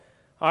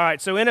All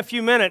right, so in a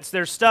few minutes,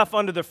 there's stuff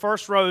under the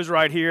first rows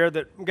right here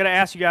that I'm going to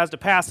ask you guys to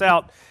pass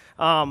out.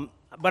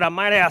 But I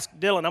might ask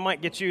Dylan, I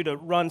might get you to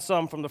run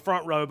some from the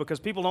front row because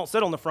people don't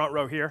sit on the front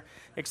row here,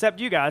 except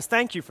you guys.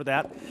 Thank you for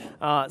that.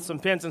 Some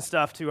pins and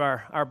stuff to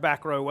our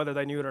back row, whether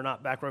they knew it or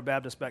not, back row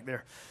Baptist back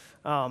there.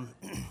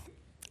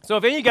 So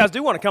if any of you guys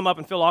do want to come up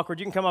and feel awkward,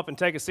 you can come up and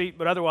take a seat,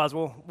 but otherwise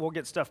we'll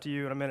get stuff to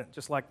you in a minute,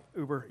 just like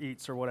Uber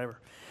Eats or whatever.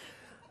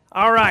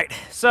 All right,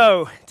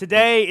 so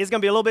today is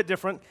going to be a little bit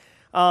different.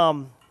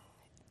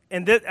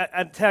 And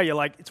I tell you,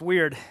 like, it's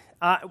weird.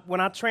 When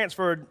I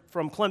transferred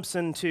from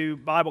Clemson to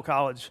Bible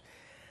college,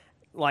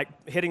 like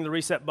hitting the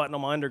reset button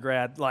on my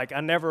undergrad, like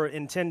I never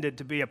intended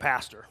to be a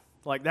pastor.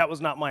 Like that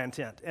was not my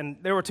intent. And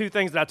there were two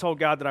things that I told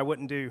God that I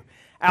wouldn't do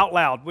out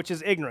loud, which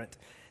is ignorant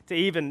to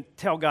even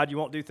tell God you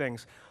won't do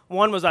things.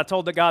 One was I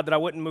told the God that I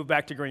wouldn't move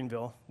back to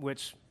Greenville,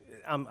 which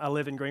I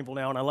live in Greenville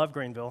now and I love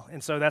Greenville.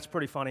 And so that's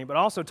pretty funny. But I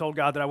also told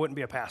God that I wouldn't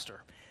be a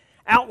pastor.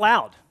 Out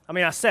loud. I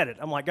mean, I said it.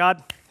 I'm like,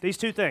 God, these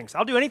two things.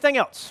 I'll do anything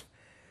else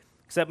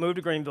except move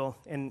to Greenville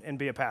and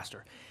be a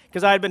pastor.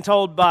 Because I had been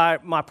told by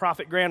my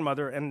prophet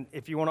grandmother, and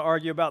if you want to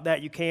argue about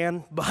that, you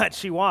can, but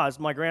she was.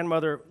 My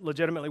grandmother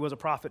legitimately was a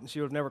prophet, and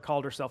she would have never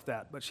called herself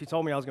that. But she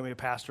told me I was going to be a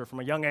pastor from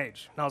a young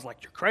age. And I was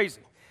like, you're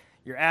crazy.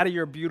 You're out of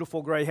your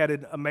beautiful,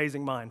 gray-headed,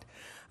 amazing mind.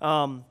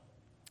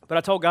 But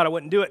I told God I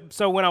wouldn't do it.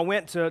 So when I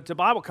went to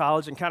Bible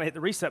college and kind of hit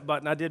the reset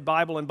button, I did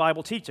Bible and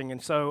Bible teaching.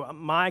 And so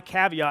my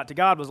caveat to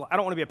God was, I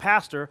don't want to be a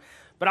pastor,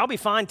 but I'll be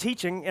fine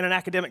teaching in an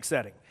academic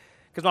setting.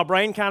 Because my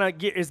brain kind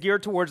of is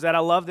geared towards that. I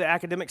love the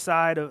academic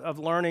side of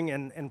learning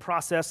and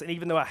process, and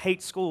even though I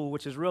hate school,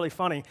 which is really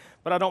funny,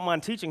 but I don't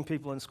mind teaching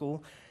people in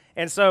school.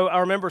 And so I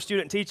remember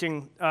student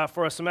teaching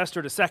for a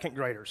semester to second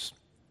graders.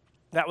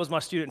 That was my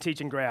student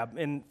teaching grab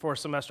for a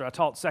semester. I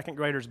taught second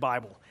graders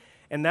Bible.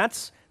 And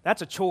that's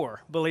a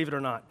chore, believe it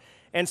or not.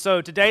 And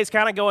so today's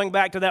kind of going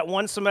back to that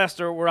one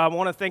semester where I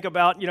want to think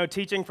about,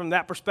 teaching from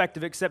that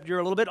perspective, except you're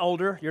a little bit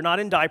older. You're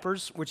not in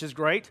diapers, which is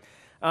great.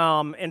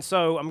 And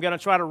so I'm going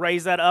to try to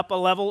raise that up a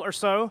level or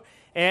so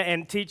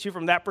and teach you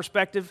from that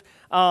perspective.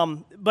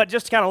 But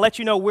just to kind of let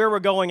you know where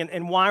we're going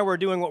and why we're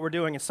doing what we're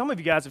doing. And some of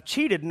you guys have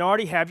cheated and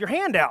already have your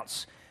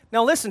handouts.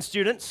 Now listen,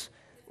 students.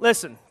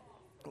 Listen.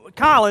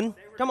 Colin,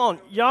 come on.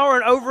 Y'all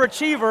are an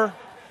overachiever.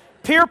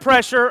 Peer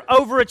pressure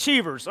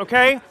overachievers,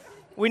 okay?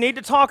 We need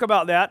to talk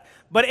about that.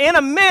 But in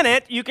a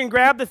minute, you can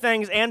grab the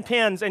things and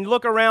pens and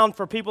look around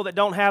for people that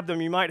don't have them.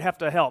 You might have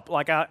to help.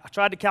 Like I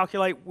tried to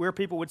calculate where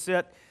people would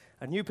sit.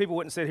 I knew people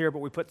wouldn't sit here, but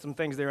we put some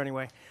things there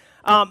anyway.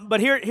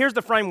 But here's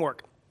the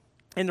framework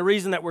and the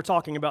reason that we're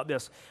talking about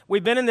this.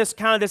 We've been in this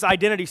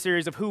identity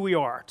series of who we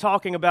are,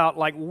 talking about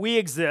like we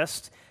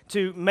exist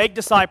to make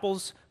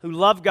disciples who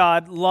love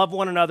God, love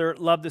one another,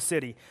 love the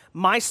city.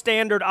 My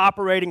standard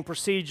operating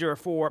procedure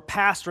for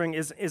pastoring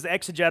is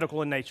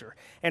exegetical in nature.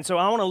 And so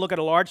I want to look at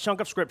a large chunk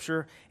of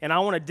Scripture, and I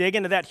want to dig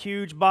into that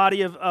huge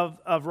body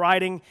of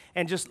writing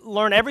and just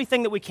learn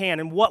everything that we can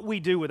and what we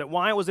do with it.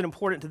 Why was it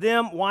important to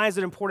them? Why is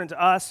it important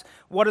to us?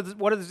 What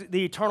is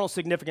the eternal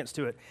significance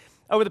to it?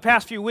 Over the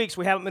past few weeks,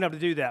 we haven't been able to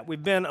do that.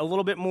 We've been a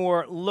little bit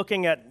more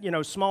looking at,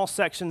 small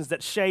sections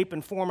that shape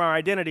and form our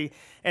identity,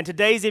 and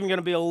today's even going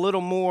to be a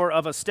little more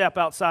of a step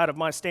outside of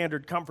my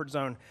standard comfort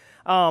zone.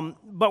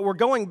 But we're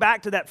going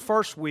back to that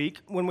first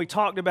week when we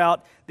talked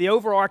about the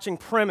overarching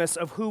premise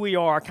of who we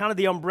are, kind of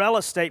the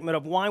umbrella statement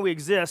of why we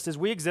exist is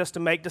we exist to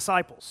make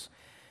disciples.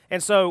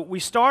 And so we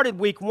started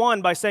week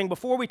 1 by saying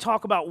before we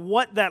talk about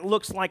what that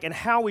looks like and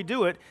how we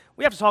do it,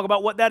 we have to talk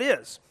about what that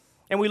is.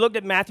 And we looked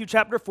at Matthew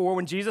chapter 4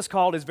 when Jesus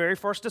called his very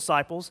first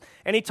disciples,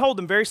 and he told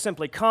them very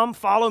simply, come,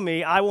 follow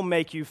me, I will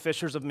make you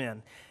fishers of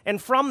men. And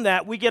from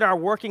that, we get our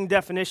working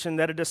definition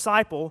that a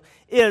disciple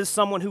is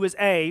someone who is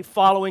A,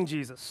 following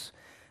Jesus,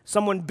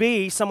 someone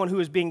B, someone who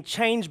is being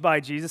changed by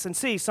Jesus, and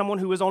C, someone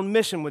who is on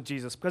mission with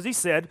Jesus. Because he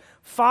said,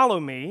 follow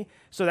me,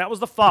 so that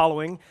was the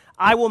following,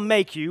 I will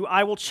make you,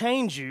 I will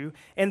change you,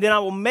 and then I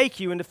will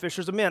make you into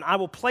fishers of men. I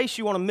will place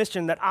you on a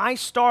mission that I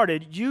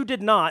started, you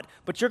did not,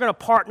 but you're going to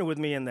partner with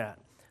me in that.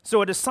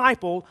 So a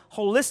disciple,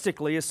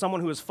 holistically, is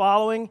someone who is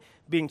following,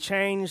 being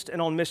changed, and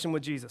on mission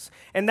with Jesus.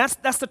 And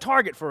that's the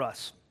target for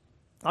us.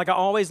 Like I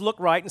always look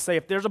right and say,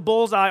 if there's a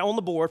bullseye on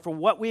the board for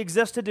what we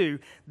exist to do,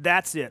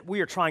 that's it. We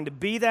are trying to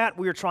be that.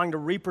 We are trying to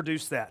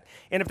reproduce that.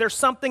 And if there's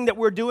something that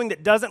we're doing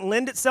that doesn't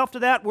lend itself to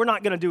that, we're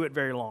not going to do it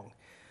very long.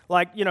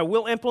 Like,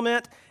 we'll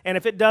implement, and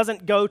if it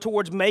doesn't go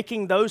towards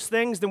making those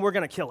things, then we're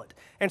going to kill it.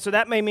 And so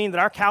that may mean that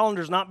our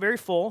calendar's not very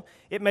full.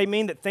 It may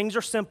mean that things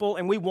are simple,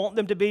 and we want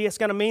them to be. It's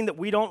going to mean that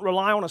we don't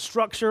rely on a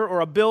structure or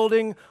a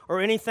building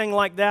or anything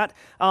like that.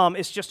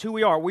 It's just who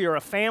we are. We are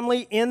a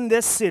family in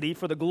this city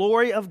for the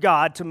glory of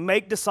God to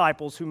make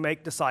disciples who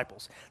make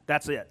disciples.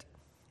 That's it,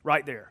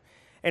 right there.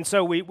 And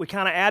so we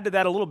kind of add to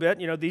that a little bit.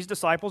 These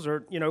disciples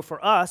are,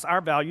 for us,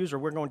 our values are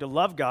we're going to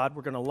love God,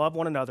 we're going to love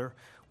one another,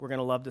 we're going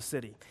to love the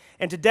city.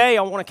 And today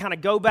I want to kind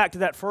of go back to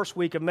that first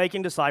week of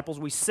making disciples.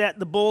 We set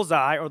the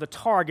bullseye or the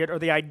target or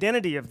the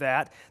identity of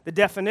that, the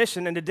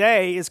definition, and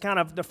today is kind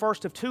of the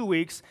first of 2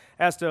 weeks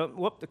as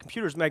to, the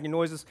computer's making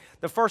noises,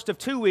 the first of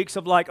 2 weeks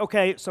of like,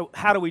 okay, so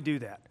how do we do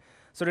that?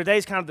 So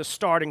today's kind of the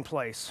starting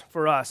place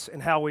for us in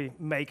how we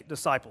make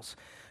disciples.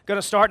 Going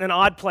to start in an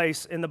odd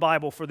place in the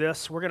Bible for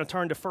this. We're going to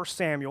turn to 1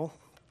 Samuel.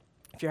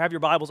 If you have your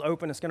Bibles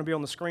open, it's going to be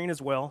on the screen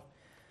as well.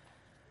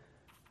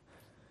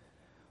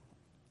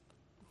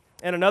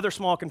 And another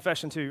small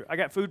confession too. I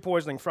got food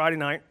poisoning Friday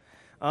night,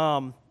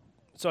 so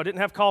I didn't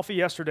have coffee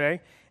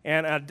yesterday,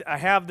 and I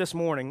have this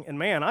morning, and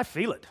man, I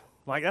feel it.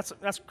 Like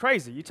that's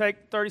crazy. You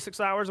take 36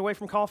 hours away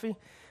from coffee,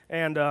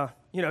 and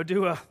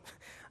do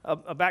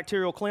a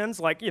bacterial cleanse,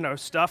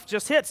 stuff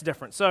just hits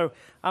different. So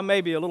I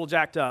may be a little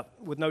jacked up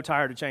with no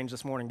tire to change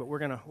this morning, but we're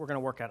gonna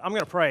work at it. I'm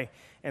gonna pray,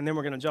 and then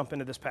we're gonna jump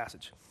into this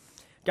passage.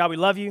 God, we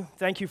love you.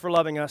 Thank you for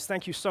loving us.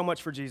 Thank you so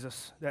much for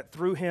Jesus, that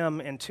through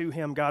him and to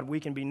him, God, we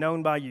can be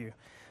known by you.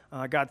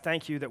 God,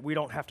 thank you that we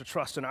don't have to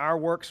trust in our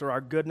works or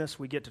our goodness.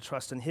 We get to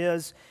trust in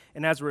his.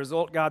 And as a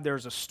result, God,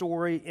 there's a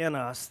story in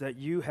us that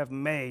you have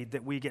made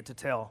that we get to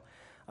tell.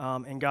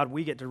 And God,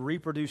 we get to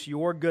reproduce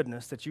your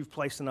goodness that you've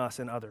placed in us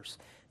and others.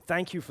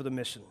 Thank you for the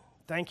mission.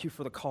 Thank you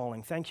for the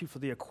calling. Thank you for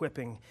the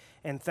equipping.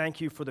 And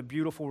thank you for the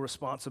beautiful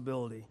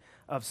responsibility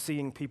of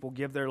seeing people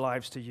give their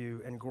lives to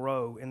you and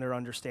grow in their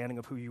understanding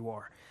of who you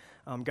are.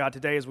 God,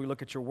 today as we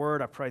look at your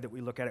word, I pray that we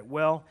look at it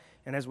well.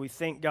 And as we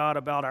think, God,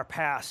 about our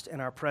past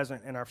and our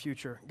present and our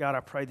future, God, I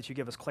pray that you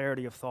give us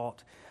clarity of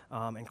thought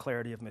and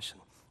clarity of mission.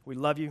 We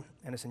love you,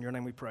 and it's in your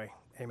name we pray.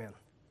 Amen.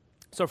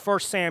 So 1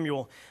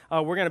 Samuel,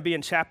 we're going to be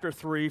in chapter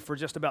 3 for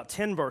just about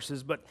 10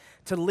 verses. But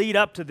to lead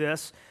up to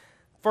this,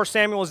 1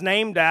 Samuel is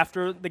named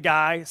after the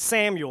guy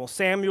Samuel.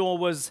 Samuel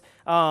was,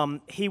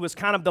 he was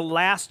kind of the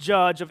last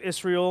judge of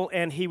Israel,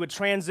 and he would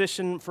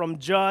transition from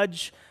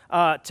judge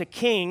to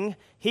king.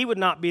 He would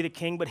not be the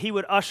king, but he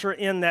would usher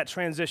in that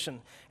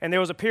transition. And there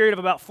was a period of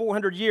about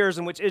 400 years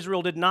in which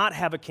Israel did not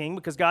have a king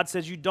because God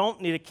says, you don't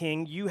need a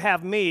king, you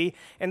have me.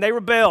 And they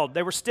rebelled,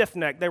 they were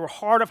stiff-necked, they were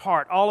hard of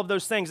heart, all of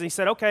those things. And he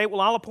said, okay,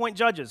 well, I'll appoint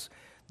judges.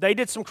 They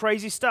did some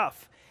crazy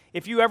stuff.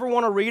 If you ever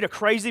want to read a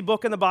crazy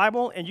book in the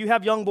Bible and you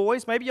have young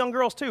boys, maybe young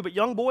girls too, but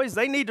young boys,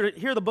 they need to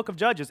hear the book of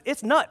Judges.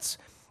 It's nuts.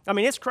 I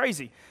mean, it's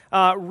crazy.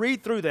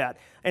 Read through that.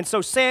 And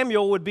so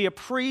Samuel would be a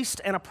priest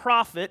and a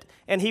prophet,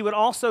 and he would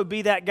also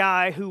be that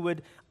guy who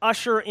would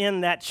usher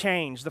in that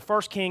change. The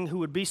first king, who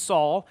would be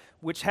Saul,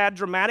 which had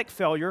dramatic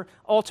failure,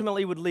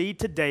 ultimately would lead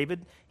to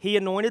David. He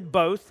anointed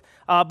both.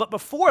 But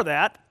before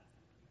that,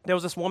 there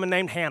was this woman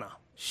named Hannah.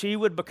 She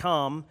would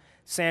become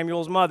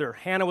Samuel's mother.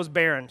 Hannah was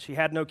barren. She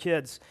had no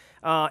kids.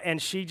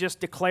 And she just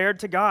declared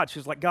to God, she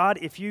was like, God,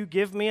 if you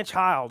give me a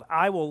child,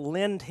 I will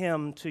lend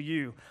him to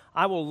you.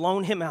 I will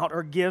loan him out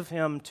or give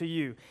him to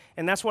you.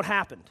 And that's what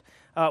happened.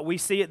 We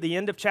see at the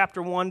end of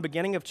chapter 1,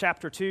 beginning of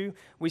chapter 2,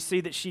 we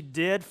see that she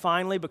did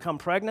finally become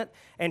pregnant,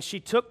 and she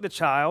took the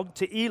child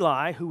to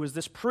Eli, who was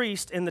this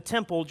priest in the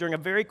temple during a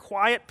very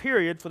quiet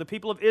period for the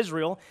people of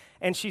Israel,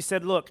 and she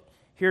said, look,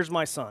 here's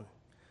my son.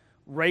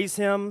 Raise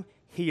him.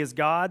 He is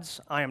God's.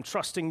 I am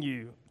trusting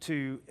you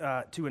to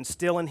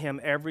instill in him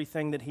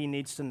everything that he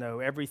needs to know,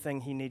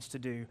 everything he needs to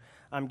do.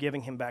 I'm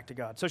giving him back to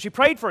God. So she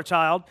prayed for a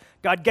child.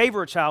 God gave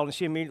her a child, and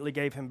she immediately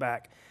gave him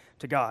back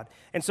to God.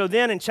 And so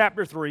then in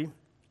chapter 3,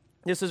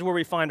 this is where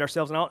we find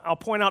ourselves, and I'll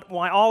point out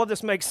why all of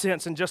this makes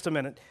sense in just a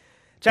minute.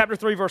 Chapter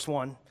 3, verse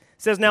 1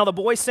 says, now the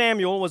boy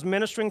Samuel was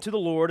ministering to the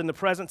Lord in the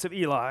presence of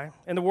Eli,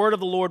 and the word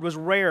of the Lord was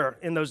rare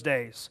in those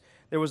days.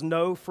 There was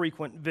no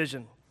frequent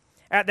vision.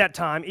 At that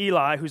time,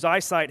 Eli, whose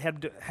eyesight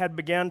had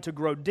begun to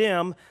grow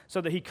dim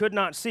so that he could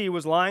not see,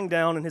 was lying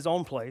down in his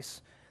own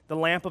place. The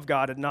lamp of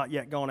God had not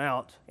yet gone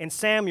out. And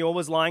Samuel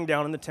was lying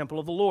down in the temple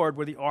of the Lord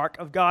where the ark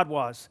of God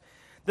was.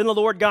 Then the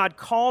Lord God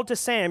called to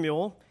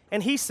Samuel,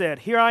 and he said,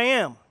 here I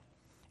am,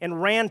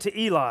 and ran to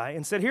Eli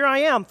and said, here I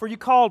am, for you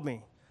called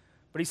me.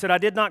 But he said, I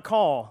did not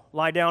call.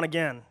 Lie down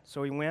again.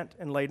 So he went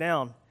and lay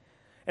down.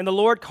 And the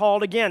Lord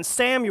called again,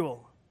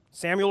 Samuel.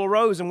 Samuel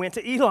arose and went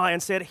to Eli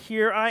and said,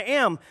 here I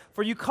am,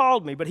 for you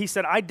called me. But he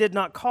said, I did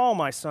not call,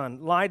 my son.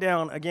 Lie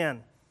down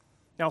again.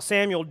 Now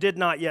Samuel did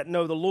not yet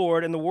know the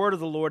Lord, and the word of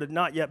the Lord had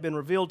not yet been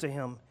revealed to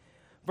him.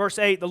 Verse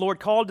 8, the Lord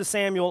called to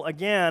Samuel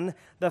again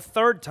the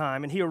third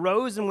time, and he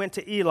arose and went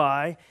to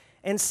Eli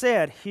and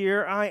said,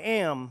 here I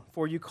am,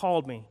 for you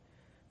called me.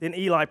 Then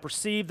Eli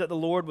perceived that the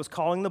Lord was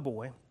calling the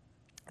boy.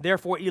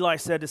 Therefore Eli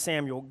said to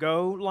Samuel,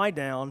 go lie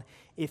down.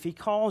 If he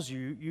calls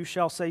you, you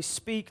shall say,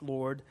 speak,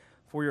 Lord,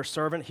 for your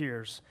servant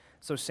hears.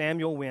 So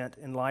Samuel went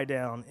and lay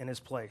down in his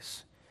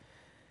place.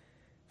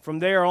 From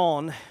there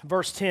on,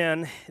 verse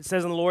 10, it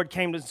says, and the Lord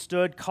came and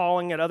stood,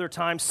 calling at other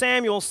times,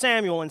 Samuel,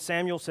 Samuel. And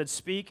Samuel said,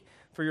 speak,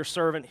 for your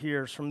servant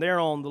hears. From there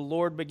on, the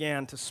Lord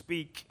began to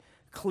speak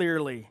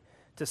clearly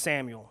to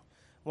Samuel.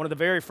 One of the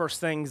very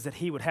first things that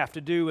he would have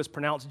to do was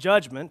pronounce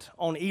judgment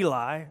on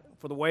Eli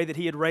for the way that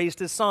he had raised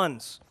his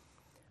sons.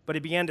 But he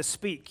began to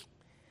speak.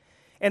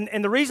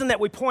 And the reason that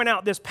we point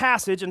out this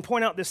passage and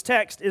point out this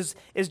text is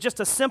just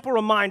a simple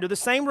reminder, the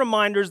same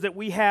reminders that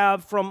we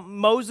have from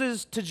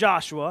Moses to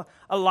Joshua,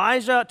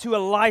 Elijah to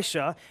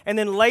Elisha, and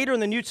then later in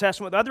the New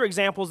Testament with other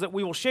examples that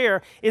we will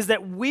share, is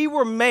that we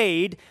were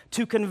made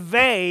to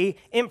convey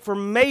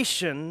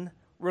information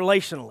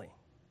relationally.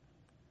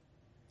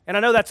 And I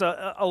know that's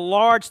a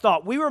large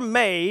thought. We were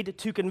made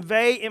to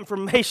convey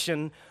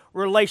information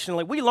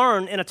relationally. We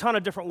learn in a ton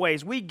of different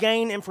ways. We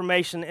gain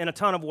information in a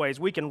ton of ways.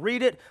 We can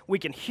read it, we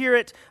can hear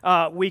it,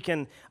 we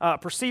can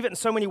perceive it in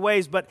so many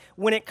ways. But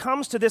when it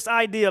comes to this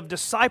idea of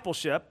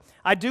discipleship,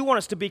 I do want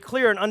us to be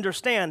clear and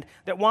understand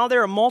that while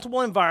there are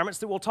multiple environments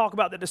that we'll talk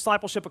about that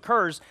discipleship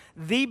occurs,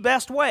 the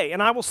best way,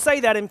 and I will say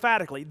that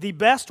emphatically, the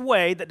best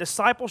way that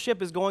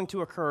discipleship is going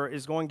to occur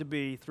is going to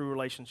be through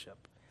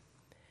relationship.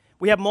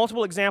 We have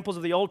multiple examples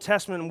of the Old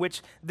Testament in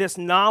which this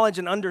knowledge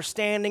and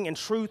understanding and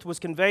truth was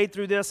conveyed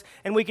through this,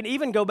 and we can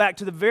even go back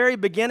to the very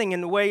beginning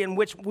in the way in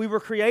which we were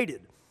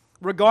created.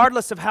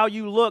 Regardless of how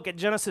you look at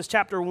Genesis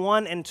chapter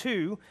 1 and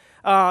 2,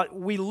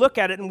 we look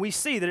at it and we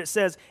see that it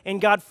says,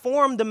 "And God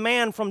formed the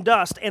man from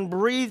dust and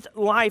breathed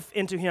life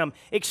into him,"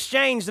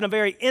 exchanged in a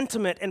very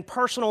intimate and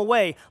personal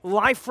way,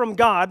 life from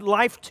God,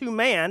 life to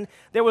man.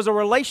 There was a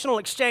relational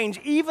exchange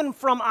even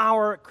from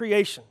our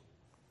creation.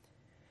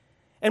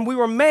 And we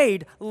were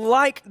made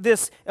like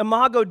this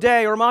imago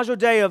Dei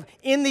of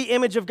in the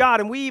image of God.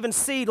 And we even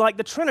see like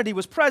the Trinity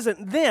was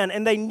present then,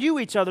 and they knew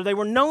each other. They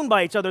were known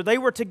by each other. They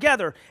were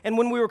together. And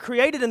when we were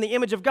created in the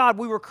image of God,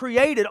 we were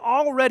created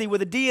already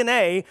with a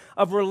DNA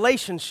of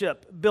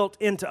relationship built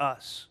into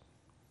us.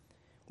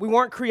 We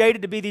weren't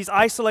created to be these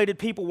isolated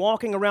people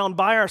walking around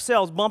by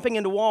ourselves, bumping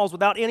into walls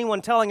without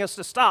anyone telling us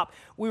to stop.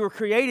 We were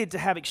created to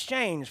have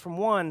exchange from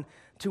one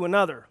to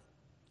another.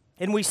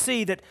 And we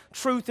see that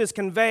truth is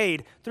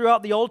conveyed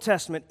throughout the Old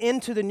Testament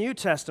into the New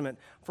Testament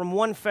from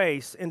one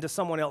face into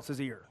someone else's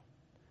ear,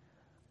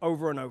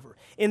 over and over.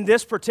 In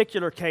this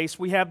particular case,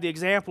 we have the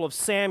example of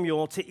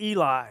Samuel to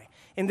Eli.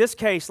 In this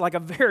case, like a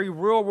very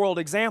real-world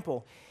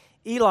example,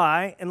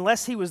 Eli,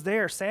 unless he was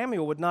there,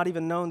 Samuel would not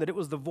even known that it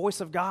was the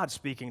voice of God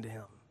speaking to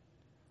him.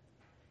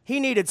 He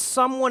needed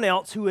someone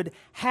else who had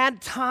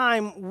had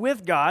time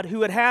with God,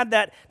 who had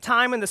that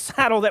time in the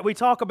saddle that we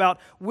talk about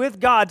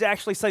with God to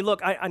actually say, "Look,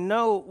 I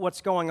know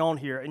what's going on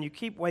here, and you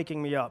keep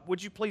waking me up.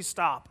 Would you please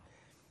stop?"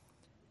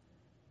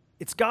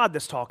 It's God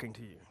that's talking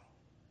to you.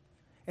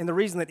 And the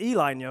reason that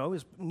Eli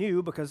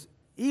knew because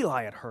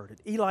Eli had heard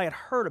it. Eli had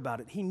heard about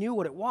it. He knew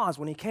what it was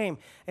when he came.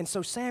 And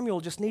so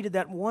Samuel just needed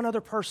that one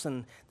other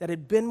person that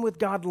had been with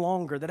God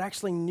longer, that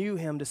actually knew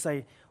him to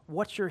say,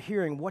 "What you're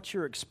hearing, what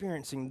you're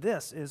experiencing,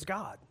 this is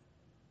God.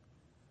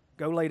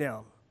 Go lay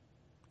down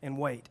and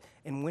wait.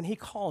 And when he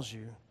calls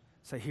you,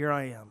 say, 'Here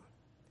I am.'"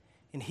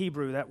 In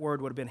Hebrew, that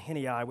word would have been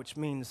hinei, which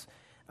means,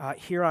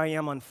 "Here I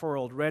am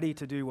unfurled, ready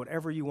to do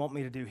whatever you want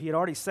me to do." He had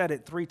already said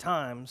it 3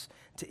 times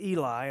to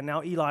Eli, and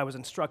now Eli was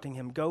instructing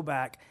him, "Go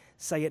back,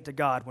 say it to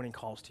God when he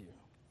calls to you.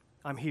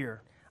 I'm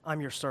here. I'm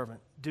your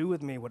servant. Do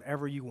with me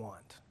whatever you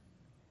want."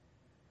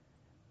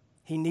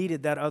 He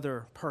needed that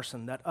other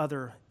person, that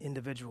other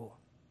individual.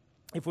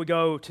 If we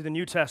go to the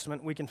New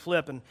Testament, we can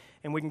flip and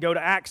we can go to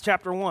Acts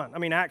chapter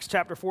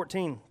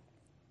 14,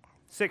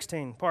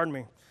 16, pardon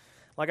me.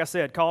 Like I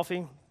said,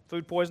 coffee,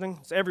 food poisoning,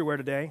 it's everywhere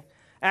today.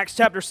 Acts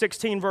chapter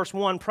 16, verse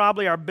 1,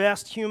 probably our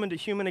best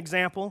human-to-human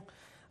example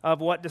of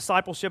what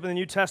discipleship in the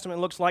New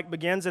Testament looks like,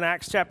 begins in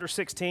Acts chapter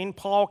 16.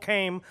 Paul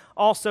came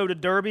also to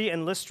Derbe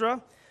and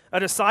Lystra. A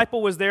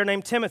disciple was there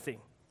named Timothy,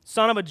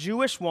 son of a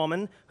Jewish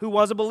woman who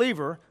was a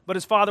believer, but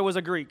his father was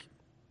a Greek.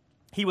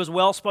 He was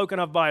well spoken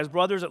of by his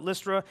brothers at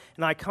Lystra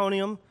and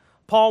Iconium.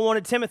 Paul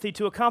wanted Timothy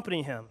to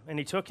accompany him, and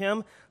he took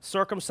him,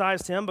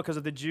 circumcised him because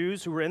of the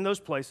Jews who were in those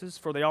places,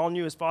 for they all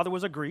knew his father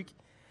was a Greek,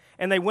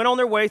 and they went on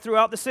their way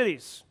throughout the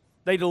cities.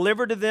 They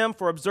delivered to them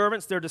for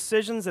observance their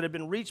decisions that had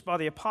been reached by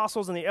the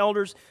apostles and the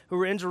elders who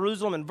were in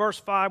Jerusalem. In verse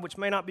 5, which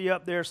may not be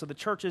up there, so the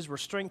churches were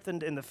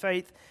strengthened in the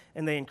faith,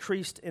 and they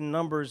increased in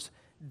numbers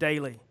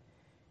daily.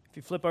 If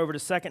you flip over to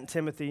 2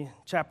 Timothy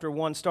chapter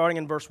 1, starting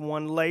in verse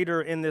 1,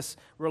 later in this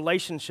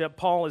relationship,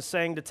 Paul is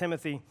saying to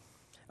Timothy,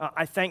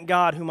 "I thank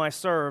God whom I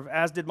serve,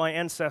 as did my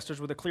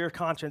ancestors with a clear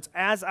conscience,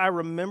 as I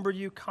remember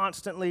you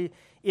constantly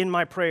in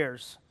my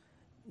prayers,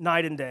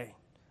 night and day.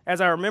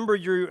 As I remember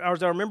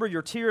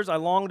your tears, I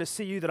long to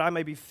see you that I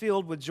may be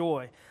filled with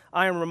joy.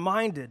 I am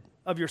reminded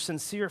of your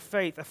sincere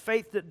faith, a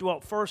faith that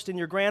dwelt first in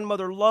your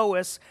grandmother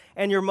Lois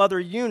and your mother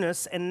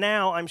Eunice, and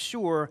now, I'm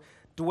sure,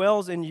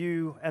 dwells in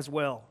you as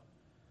well.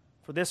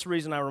 For this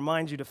reason, I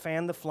remind you to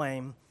fan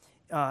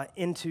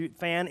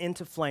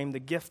into flame the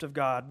gift of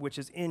God which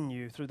is in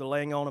you through the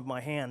laying on of my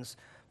hands.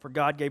 For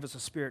God gave us a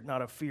spirit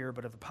not of fear,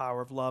 but of the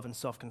power of love and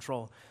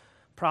self-control."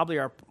 Probably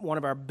one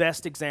of our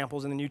best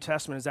examples in the New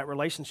Testament is that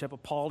relationship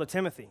of Paul to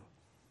Timothy.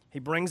 He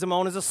brings him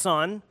on as a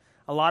son.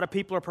 A lot of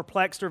people are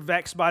perplexed or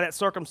vexed by that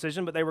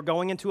circumcision, but they were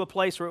going into a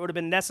place where it would have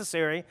been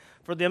necessary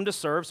for them to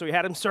serve. So he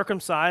had him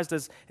circumcised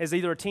as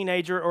either a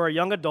teenager or a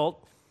young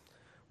adult.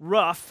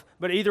 Rough,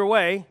 but either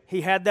way,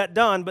 he had that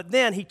done. But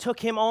then he took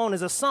him on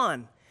as a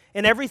son.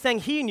 And everything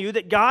he knew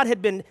that God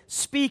had been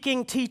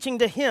speaking, teaching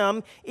to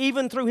him,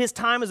 even through his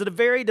time as a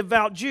very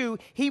devout Jew,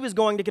 he was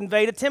going to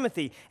convey to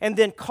Timothy. And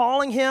then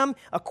calling him,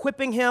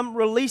 equipping him,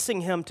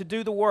 releasing him to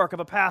do the work of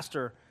a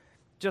pastor,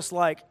 just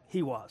like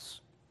he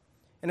was.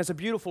 And it's a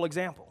beautiful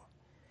example.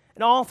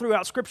 And all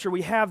throughout Scripture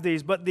we have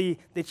these, but the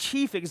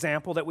chief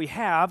example that we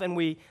have, and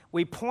we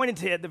pointed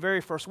to it the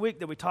very first week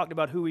that we talked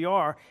about who we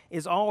are,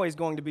 is always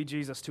going to be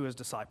Jesus to his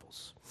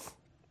disciples.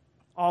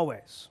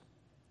 Always.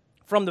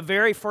 From the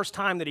very first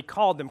time that he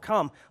called them,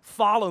 come,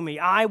 follow me,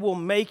 I will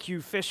make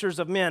you fishers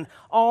of men,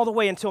 all the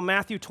way until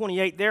Matthew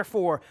 28.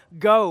 Therefore,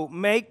 go,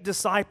 make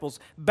disciples,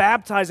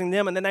 baptizing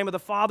them in the name of the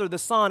Father, the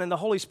Son, and the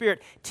Holy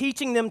Spirit,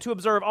 teaching them to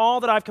observe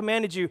all that I've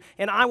commanded you,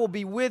 and I will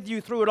be with you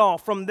through it all.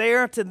 From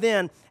there to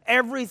then,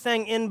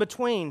 everything in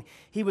between,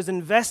 he was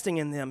investing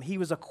in them. He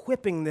was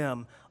equipping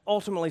them,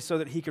 ultimately so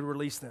that he could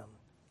release them.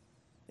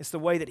 It's the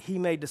way that he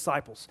made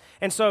disciples.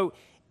 And so,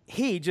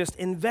 he just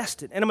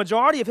invested. And a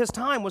majority of his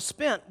time was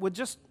spent with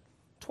just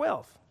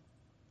 12.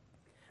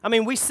 I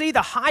mean, we see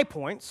the high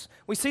points.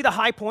 We see the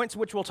high points,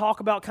 which we'll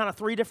talk about kind of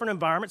 3 different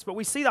environments, but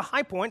we see the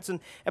high points.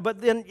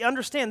 But then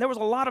understand, there was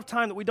a lot of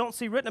time that we don't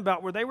see written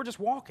about where they were just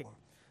walking.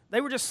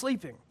 They were just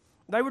sleeping.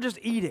 They were just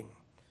eating.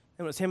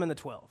 It was him and the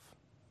 12.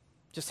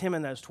 Just him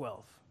and those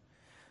 12.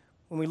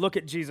 When we look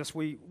at Jesus,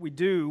 we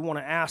do want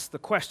to ask the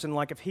question,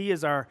 like if he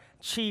is our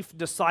chief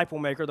disciple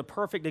maker, the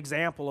perfect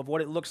example of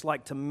what it looks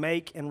like to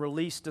make and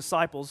release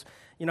disciples,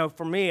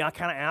 for me, I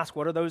kind of ask,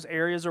 what are those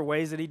areas or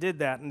ways that he did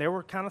that? And there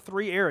were kind of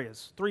 3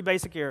 areas, 3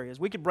 basic areas.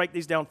 We could break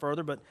these down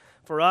further, but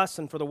for us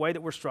and for the way that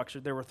we're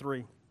structured, there were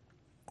 3.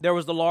 There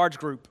was the large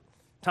group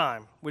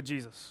time with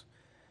Jesus,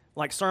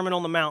 like Sermon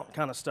on the Mount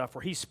kind of stuff,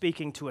 where he's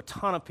speaking to a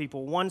ton of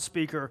people, one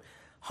speaker,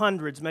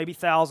 hundreds, maybe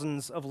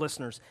thousands of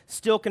listeners,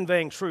 still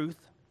conveying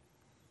truth,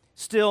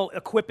 still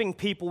equipping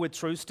people with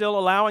truth, still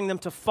allowing them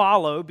to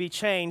follow, be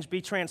changed,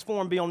 be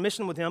transformed, be on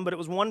mission with him, but it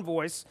was one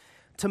voice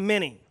to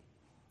many.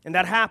 And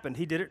that happened.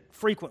 He did it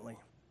frequently.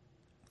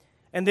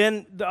 And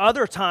then the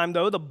other time,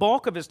 though, the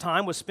bulk of his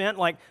time was spent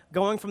like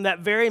going from that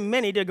very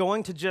many to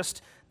going to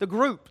just the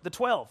group, the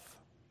 12.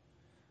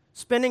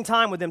 Spending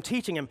time with them,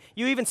 teaching him.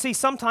 You even see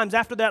sometimes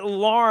after that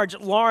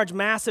large,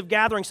 massive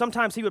gathering,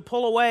 sometimes he would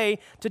pull away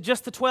to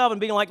just the 12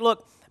 and being like,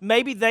 look,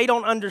 maybe they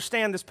don't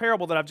understand this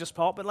parable that I've just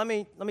taught, but let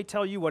me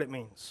tell you what it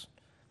means.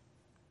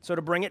 So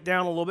to bring it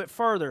down a little bit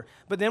further.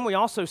 But then we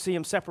also see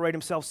him separate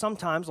himself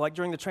sometimes, like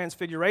during the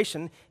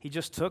Transfiguration, he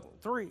just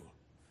took 3.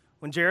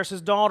 When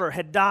Jairus' daughter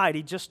had died,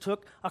 he just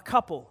took a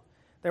couple.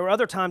 There were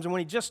other times when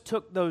he just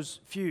took those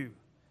few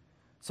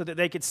so that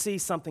they could see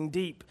something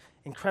deep,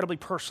 incredibly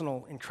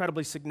personal,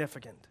 incredibly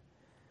significant.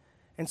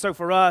 And so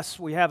for us,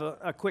 we have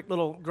a quick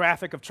little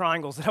graphic of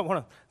triangles that I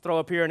want to throw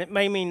up here, and it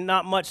may mean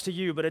not much to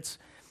you, but it's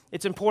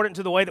important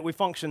to the way that we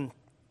function,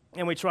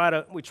 and we try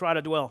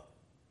to dwell.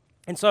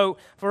 And so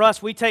for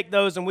us, we take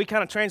those and we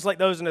kind of translate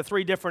those into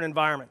 3 different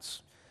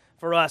environments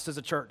for us as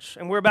a church.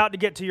 And we're about to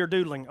get to your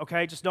doodling,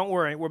 okay? Just don't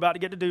worry. We're about to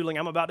get to doodling.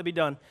 I'm about to be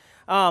done.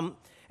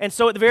 And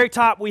so at the very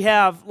top, we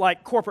have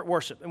like corporate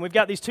worship. And we've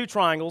got these 2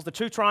 triangles. The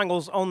 2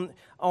 triangles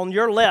on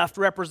your left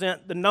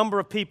represent the number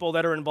of people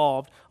that are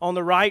involved. On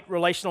the right,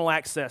 relational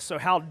access. So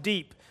how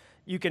deep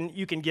you can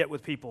get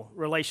with people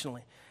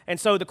relationally. And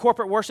so the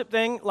corporate worship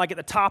thing, like at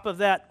the top of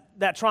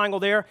that triangle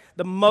there,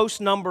 the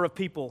most number of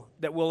people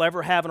that we'll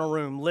ever have in a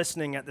room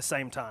listening at the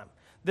same time.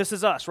 This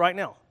is us right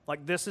now.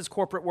 Like this is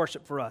corporate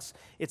worship for us.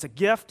 It's a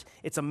gift.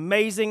 It's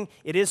amazing.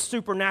 It is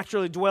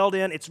supernaturally dwelled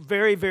in. It's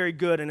very, very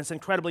good, and it's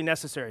incredibly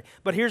necessary.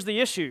 But here's the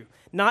issue.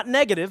 Not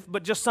negative,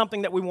 but just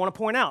something that we want to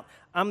point out.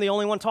 I'm the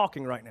only one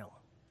talking right now.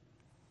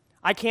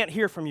 I can't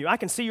hear from you. I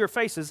can see your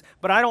faces,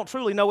 but I don't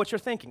truly know what you're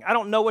thinking. I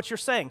don't know what you're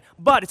saying,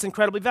 but it's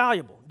incredibly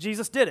valuable.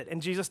 Jesus did it,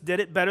 and Jesus did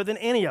it better than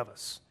any of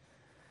us.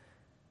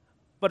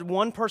 But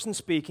one person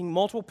speaking,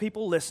 multiple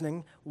people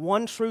listening,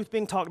 one truth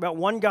being talked about,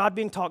 one God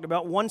being talked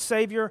about, one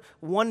Savior,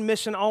 one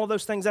mission, all of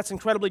those things, that's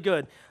incredibly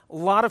good. A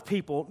lot of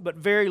people, but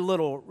very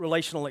little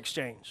relational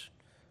exchange.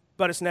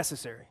 But it's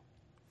necessary.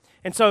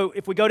 And so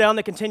if we go down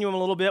the continuum a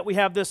little bit, we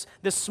have this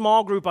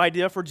small group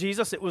idea for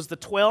Jesus. It was the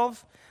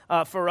 12.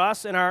 For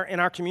us, in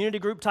our community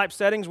group type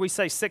settings, we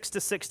say 6 to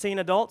 16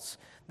 adults.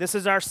 This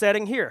is our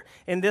setting here.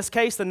 In this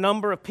case, the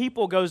number of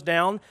people goes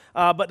down,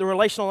 but the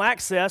relational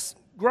access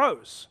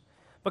grows.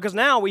 Because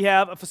now we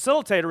have a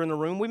facilitator in the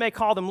room. We may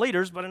call them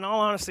leaders, but in all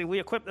honesty, we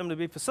equip them to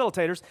be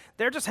facilitators.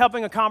 They're just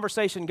helping a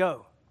conversation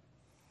go.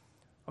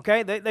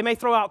 Okay? They may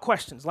throw out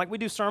questions, like we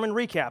do sermon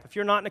recap. If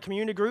you're not in a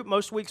community group,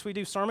 most weeks we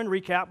do sermon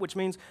recap, which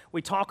means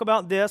we talk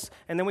about this,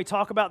 and then we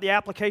talk about the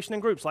application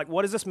in groups. Like,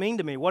 what does this mean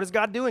to me? What is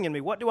God doing in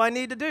me? What do I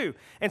need to do?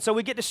 And so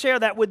we get to share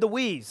that with the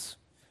we's.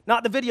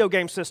 Not the video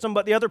game system,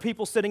 but the other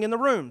people sitting in the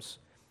rooms.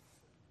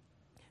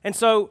 And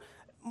so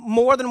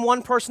more than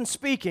one person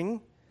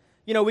speaking,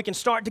 we can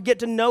start to get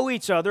to know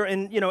each other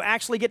and,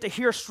 actually get to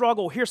hear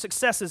struggle, hear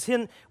successes,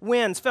 hear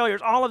wins,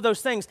 failures, all of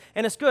those things.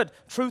 And it's good.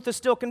 Truth is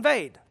still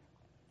conveyed.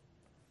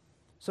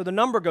 So the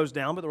number goes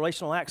down, but the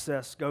relational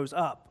access goes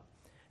up.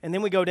 And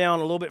then we go down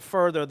a little bit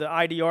further. The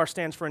IDR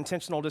stands for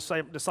Intentional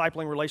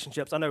Discipling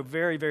Relationships. I know,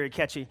 very, very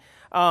catchy.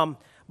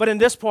 But in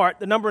this part,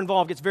 the number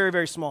involved gets very,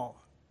 very small.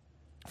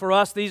 For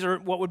us, these are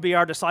what would be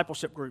our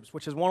discipleship groups,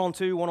 which is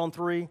 1-on-2,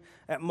 1-on-3,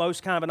 at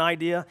most kind of an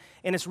idea.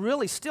 And it's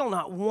really still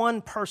not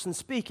one person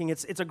speaking.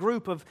 It's a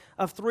group of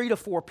 3 to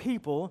 4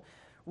 people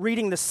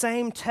reading the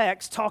same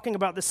text, talking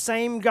about the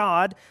same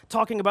God,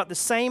 talking about the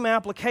same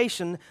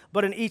application,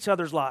 but in each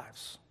other's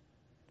lives.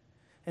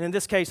 And in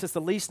this case, it's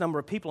the least number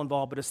of people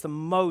involved, but it's the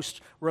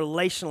most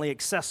relationally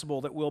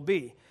accessible that will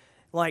be.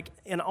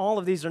 And all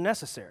of these are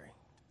necessary.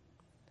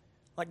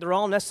 They're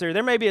all necessary.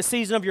 There may be a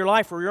season of your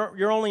life where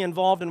you're only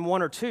involved in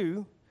one or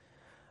two,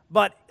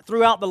 but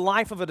throughout the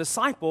life of a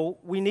disciple,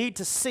 we need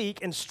to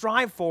seek and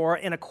strive for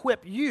and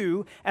equip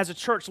you as a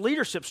church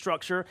leadership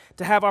structure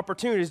to have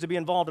opportunities to be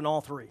involved in all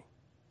three.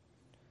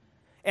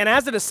 And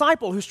as a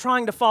disciple who's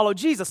trying to follow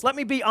Jesus, let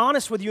me be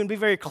honest with you and be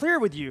very clear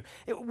with you.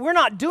 We're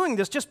not doing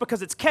this just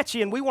because it's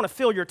catchy and we want to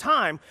fill your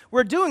time.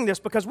 We're doing this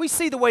because we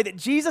see the way that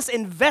Jesus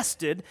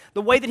invested,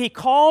 the way that he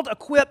called,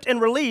 equipped,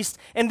 and released,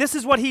 and this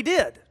is what he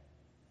did.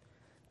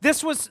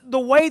 This was the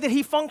way that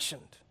he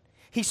functioned.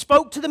 He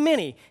spoke to the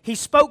many, he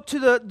spoke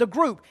to the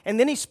group, and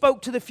then he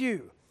spoke to the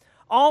few.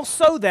 All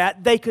so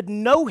that they could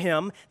know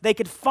him, they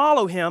could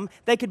follow him,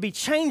 they could be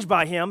changed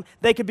by him,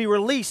 they could be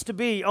released to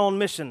be on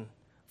mission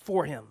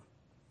for him.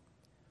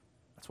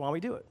 That's why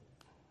we do it.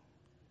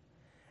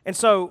 And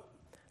so,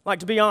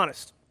 to be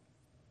honest,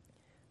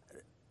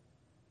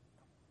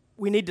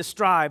 we need to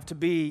strive to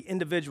be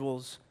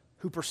individuals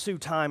who pursue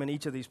time in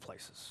each of these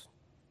places.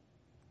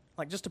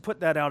 Just to put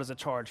that out as a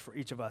charge for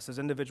each of us as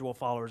individual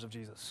followers of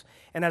Jesus.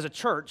 And as a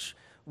church,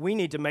 we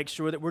need to make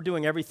sure that we're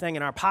doing everything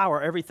in our power,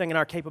 everything in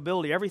our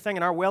capability, everything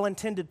in our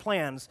well-intended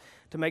plans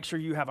to make sure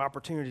you have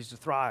opportunities to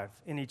thrive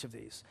in each of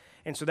these.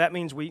 And so that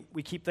means we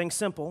keep things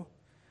simple.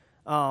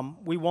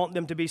 We want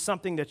them to be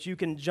something that you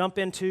can jump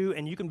into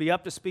and you can be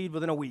up to speed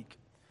within a week.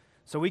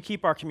 So we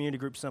keep our community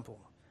group simple.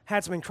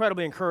 Had some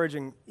incredibly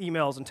encouraging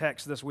emails and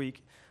texts this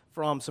week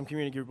from some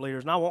community group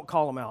leaders, and I won't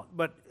call them out,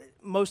 but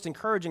most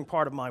encouraging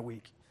part of my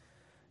week,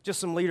 just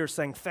some leaders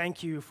saying,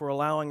 thank you for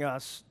allowing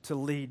us to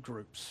lead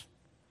groups.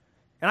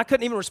 And I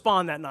couldn't even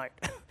respond that night.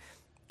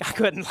 I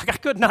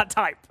could not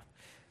type.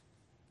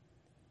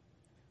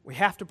 We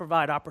have to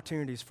provide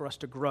opportunities for us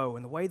to grow,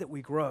 and the way that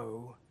we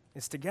grow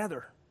is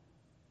together.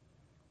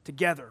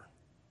 Together.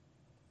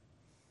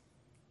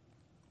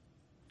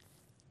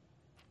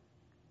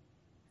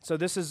 So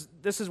this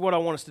is what I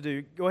want us to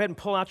do. Go ahead and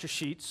pull out your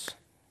sheets.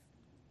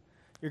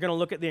 You're going to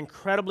look at the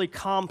incredibly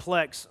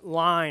complex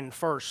line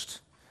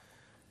first.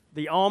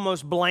 The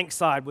almost blank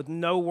side with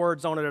no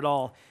words on it at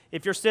all.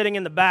 If you're sitting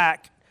in the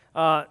back,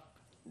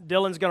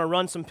 Dylan's going to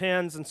run some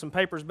pens and some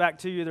papers back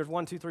to you. There's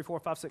 1, 2, 3, 4,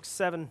 5,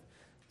 6,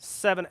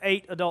 7,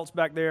 8 adults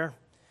back there.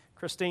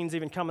 Christine's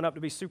even coming up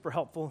to be super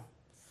helpful.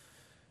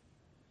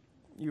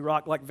 You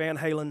rock like Van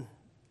Halen.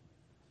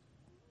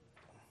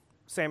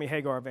 Sammy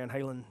Hagar Van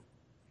Halen,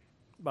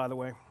 by the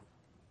way.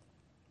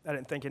 I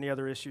didn't think any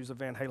other issues of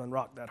Van Halen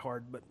rocked that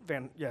hard, but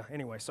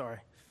anyway, sorry.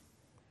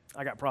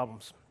 I got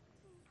problems.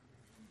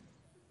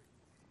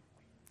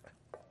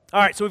 All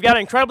right, so we've got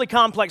an incredibly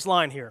complex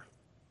line here.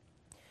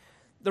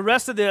 The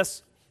rest of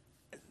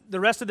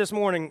this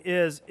morning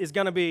is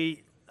going to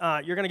be,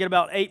 you're going to get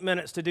about 8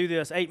 minutes to do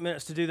this, 8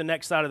 minutes to do the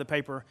next side of the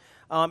paper.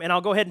 And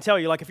I'll go ahead and tell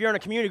you, if you're in a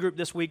community group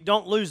this week,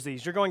 don't lose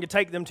these. You're going to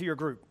take them to your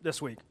group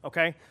this week,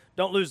 okay?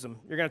 Don't lose them.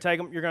 You're going to take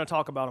them. You're going to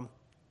talk about them.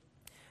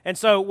 And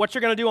so what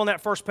you're going to do on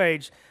that first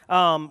page,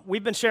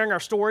 we've been sharing our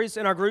stories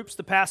in our groups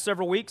the past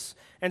several weeks,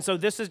 and so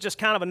this is just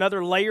kind of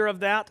another layer of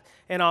that,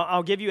 and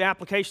I'll give you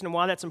application and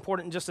why that's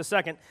important in just a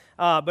second.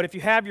 But if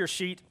you have your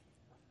sheet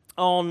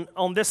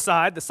on this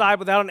side, the side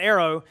without an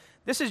arrow,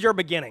 this is your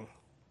beginning,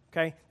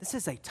 okay? This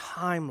is a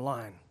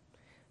timeline.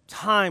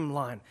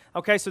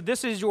 Okay, so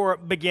this is your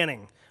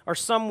beginning, or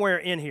somewhere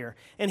in here.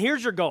 And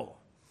here's your goal.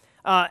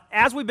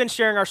 As we've been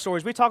sharing our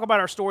stories, we talk about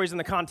our stories in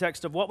the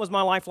context of what was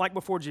my life like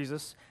before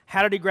Jesus,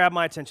 how did he grab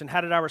my attention,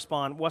 how did I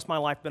respond, what's my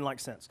life been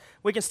like since.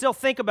 We can still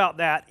think about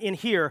that in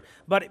here,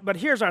 but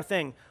here's our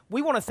thing.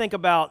 We want to think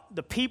about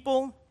the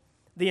people,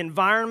 the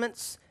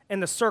environments,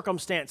 and the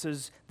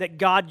circumstances that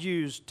God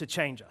used to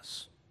change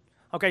us.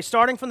 Okay,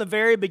 starting from the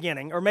very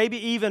beginning, or maybe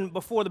even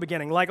before the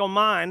beginning. Like on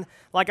mine,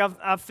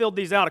 I've filled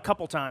these out a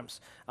couple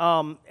times.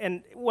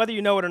 And whether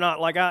you know it or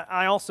not,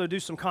 I also do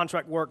some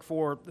contract work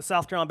for the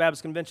South Carolina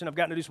Baptist Convention. I've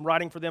gotten to do some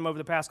writing for them over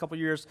the past couple of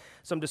years,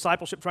 some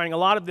discipleship training. A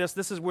lot of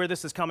this is where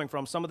this is coming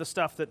from, some of the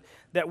stuff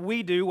that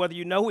we do, whether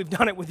you know we've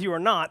done it with you or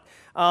not.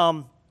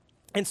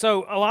 And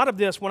so a lot of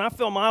this, when I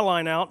fill my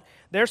line out,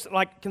 there's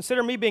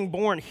consider me being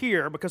born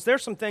here, because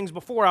there's some things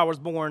before I was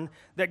born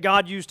that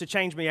God used to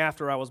change me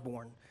after I was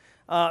born.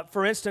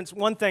 For instance,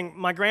 one thing,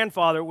 my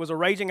grandfather was a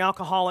raging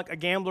alcoholic, a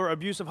gambler,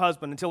 abusive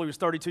husband until he was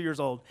 32 years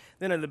old.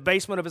 Then in the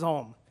basement of his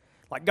home,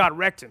 God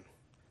wrecked him.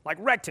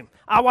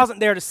 I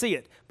wasn't there to see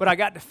it, but I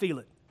got to feel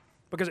it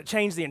because it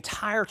changed the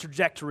entire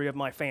trajectory of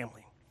my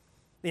family.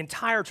 The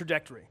entire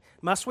trajectory.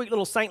 My sweet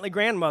little saintly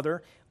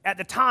grandmother, at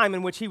the time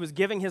in which he was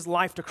giving his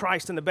life to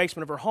Christ in the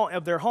basement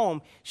of their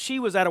home, she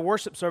was at a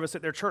worship service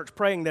at their church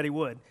praying that he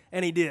would,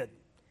 and he did.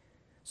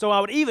 So I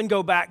would even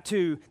go back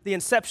to the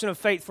inception of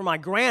faith for my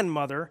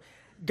grandmother,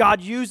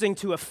 God using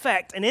to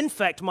affect and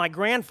infect my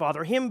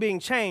grandfather, him being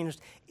changed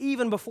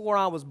even before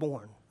I was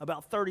born,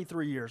 about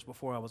 33 years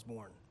before I was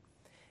born.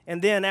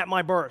 And then at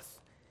my birth,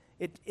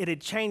 it had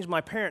changed my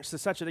parents to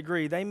such a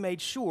degree, they made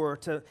sure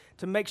to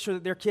make sure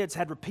that their kids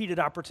had repeated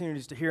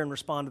opportunities to hear and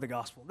respond to the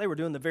gospel. They were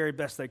doing the very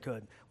best they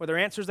could. Were there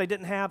answers they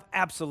didn't have?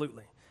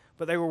 Absolutely.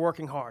 But they were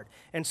working hard.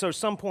 And so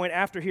some point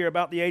after here,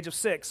 about the age of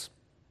 6,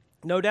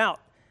 no doubt,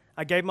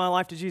 I gave my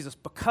life to Jesus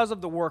because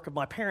of the work of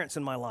my parents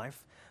in my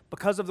life,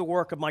 because of the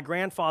work of my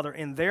grandfather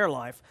in their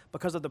life,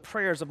 because of the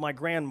prayers of my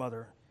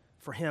grandmother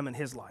for him in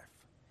his life.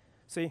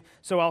 See?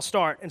 So I'll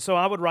start. And so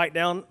I would write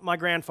down my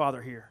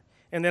grandfather here.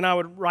 And then I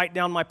would write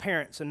down my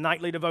parents and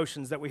nightly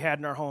devotions that we had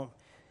in our home.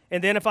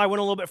 And then if I went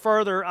a little bit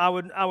further, I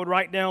would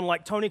write down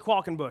like Tony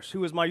Qualkenbush,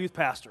 who was my youth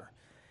pastor.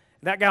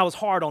 That guy was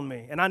hard on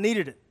me, and I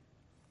needed it.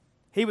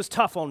 He was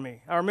tough on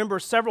me. I remember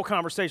several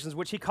conversations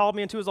which he called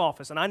me into his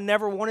office, and I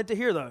never wanted to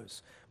hear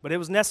those, but it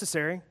was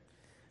necessary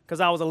because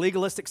I was a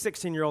legalistic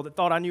 16-year-old that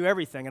thought I knew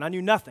everything, and I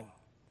knew nothing.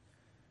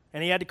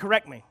 And he had to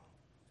correct me.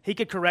 He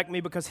could correct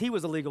me because he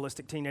was a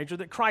legalistic teenager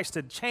that Christ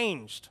had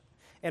changed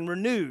and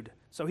renewed,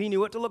 so he knew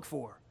what to look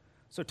for.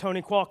 So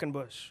Tony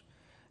Qualkenbush.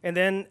 And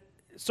then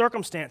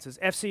circumstances.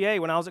 FCA,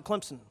 when I was at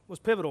Clemson, was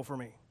pivotal for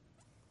me.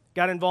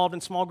 Got involved in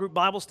small group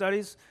Bible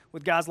studies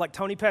with guys like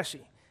Tony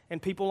Pesci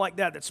and people like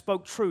that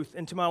spoke truth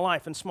into my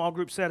life in small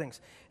group settings.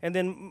 And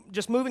then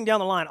just moving down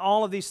the line,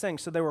 all of these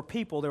things. So there were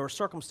people, there were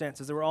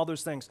circumstances, there were all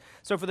those things.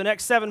 So for the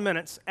next 7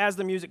 minutes, as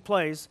the music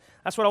plays,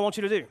 that's what I want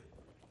you to do.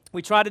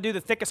 We tried to do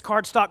the thickest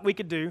cardstock we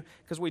could do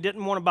because we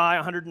didn't want to buy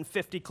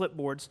 150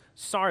 clipboards.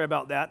 Sorry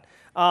about that.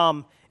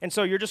 And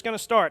so you're just going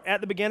to start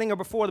at the beginning or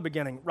before the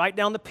beginning. Write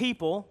down the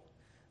people,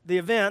 the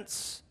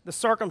events, the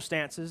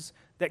circumstances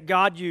that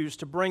God used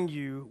to bring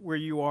you where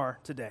you are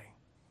today.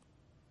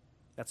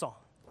 That's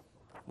all.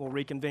 We'll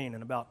reconvene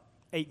in about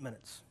 8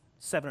 minutes,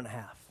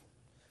 7.5.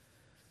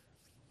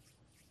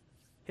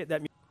 Hit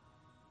that music.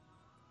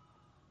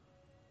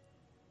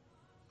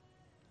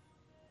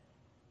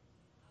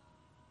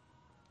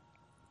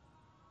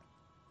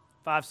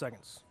 5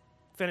 seconds.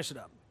 Finish it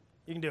up.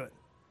 You can do it.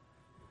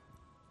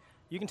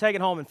 You can take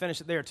it home and finish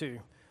it there too.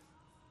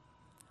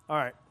 All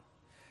right.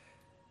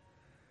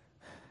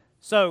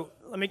 So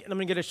let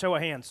me get a show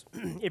of hands.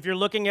 If you're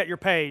looking at your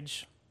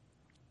page,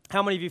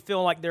 how many of you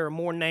feel like there are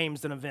more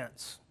names than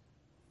events?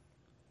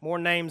 More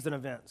names than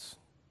events.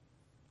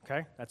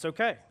 Okay, that's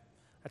okay.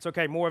 That's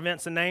okay. More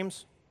events than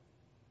names?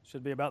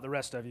 Should be about the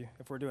rest of you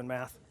if we're doing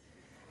math.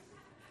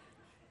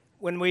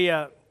 When we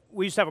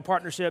used to have a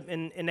partnership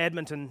in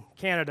Edmonton,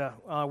 Canada,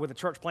 with a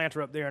church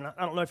planter up there, and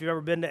I don't know if you've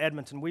ever been to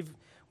Edmonton. We've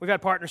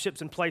had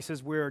partnerships in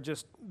places where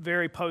just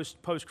very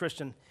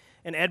post-Christian,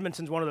 and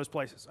Edmonton's one of those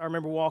places. I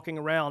remember walking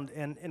around,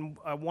 and in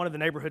one of the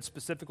neighborhoods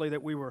specifically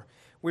that we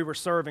were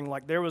serving,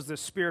 like there was this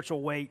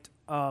spiritual weight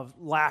of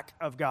lack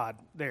of God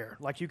there.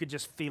 Like you could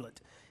just feel it.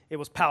 It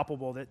was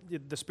palpable that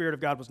the Spirit of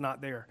God was not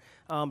there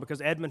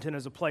because Edmonton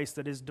is a place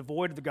that is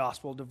devoid of the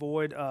gospel,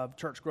 devoid of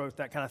church growth,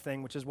 that kind of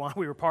thing, which is why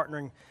we were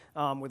partnering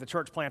with a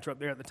church planter up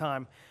there at the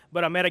time.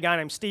 But I met a guy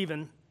named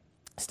Stephen.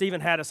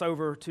 Stephen had us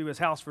over to his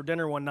house for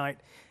dinner one night,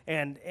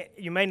 and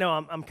you may know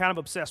I'm kind of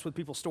obsessed with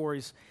people's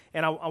stories,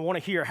 and I want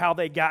to hear how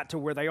they got to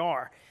where they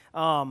are.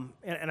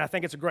 And I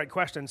think it's a great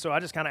question, so I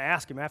just kind of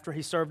asked him after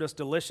he served us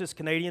delicious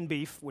Canadian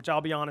beef, which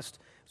I'll be honest,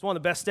 it's one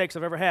of the best steaks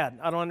I've ever had.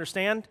 I don't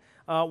understand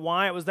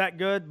why it was that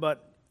good,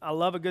 but I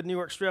love a good New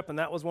York strip, and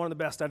that was one of the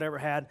best I'd ever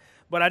had.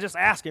 But I just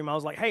asked him, I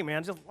was like, hey,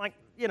 man, just like,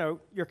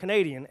 you're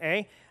Canadian,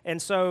 eh?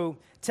 And so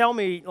tell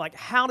me, like,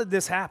 how did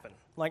this happen?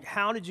 Like,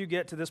 how did you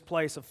get to this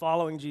place of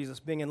following Jesus,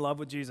 being in love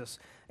with Jesus,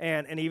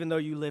 and even though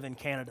you live in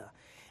Canada?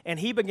 And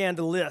he began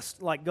to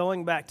list, like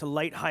going back to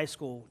late high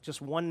school,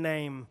 just one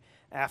name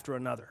after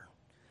another,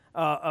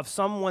 of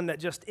someone that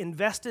just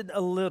invested a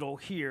little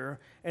here,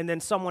 and then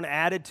someone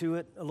added to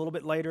it a little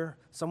bit later,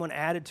 someone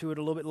added to it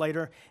a little bit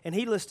later, and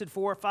he listed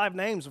 4 or 5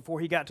 names before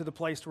he got to the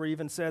place where he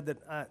even said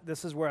that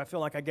this is where I feel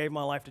like I gave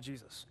my life to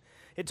Jesus.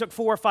 It took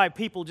 4 or 5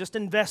 people just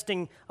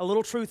investing a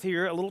little truth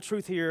here, a little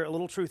truth here, a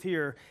little truth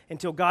here,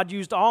 until God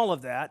used all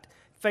of that.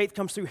 Faith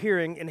comes through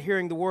hearing, and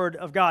hearing the word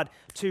of God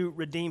to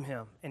redeem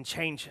him and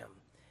change him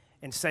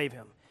and save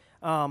him.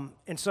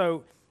 And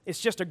so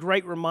it's just a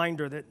great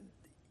reminder that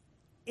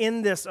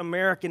in this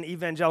American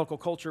evangelical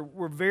culture,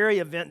 we're very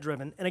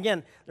event-driven. And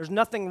again, there's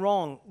nothing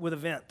wrong with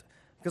event.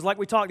 Because like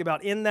we talked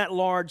about, in that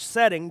large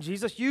setting,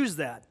 Jesus used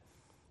that.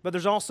 But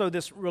there's also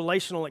this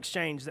relational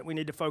exchange that we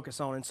need to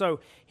focus on. And so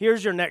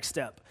here's your next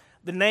step.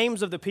 The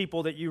names of the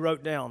people that you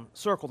wrote down,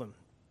 circle them.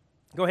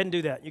 Go ahead and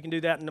do that. You can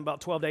do that in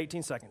about 12 to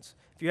 18 seconds.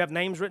 If you have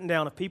names written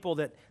down of people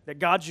that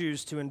God's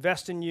used to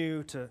invest in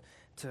you, to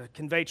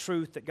convey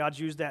truth, that God's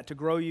used that to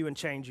grow you and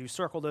change you,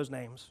 circle those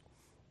names.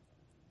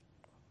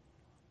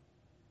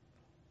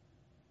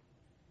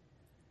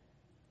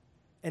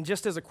 And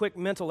just as a quick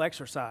mental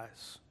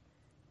exercise,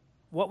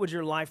 what would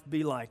your life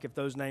be like if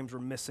those names were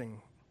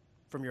missing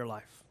from your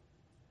life?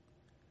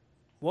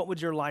 What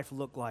would your life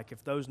look like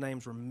if those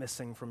names were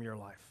missing from your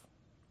life?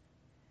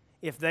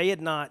 If they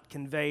had not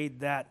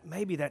conveyed that,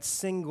 maybe that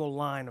single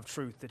line of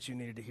truth that you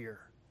needed to hear,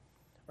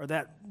 or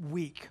that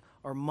week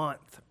or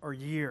month or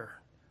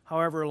year,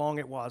 however long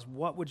it was,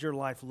 what would your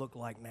life look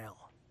like now?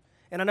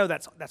 And I know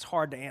that's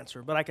hard to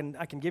answer, but I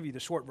can give you the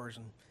short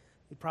version.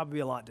 It'd probably be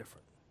a lot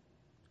different.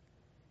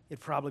 It'd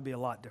probably be a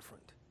lot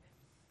different.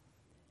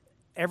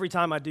 Every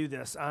time I do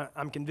this,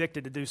 I'm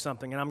convicted to do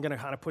something, and I'm going to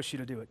kind of push you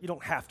to do it. You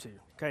don't have to,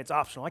 okay? It's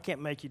optional. I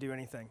can't make you do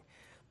anything.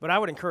 But I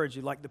would encourage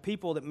you, like the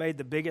people that made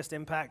the biggest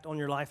impact on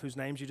your life, whose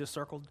names you just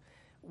circled,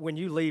 when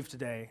you leave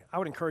today, I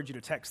would encourage you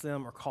to text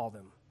them or call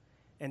them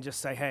and just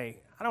say,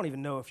 hey, I don't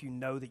even know if you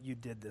know that you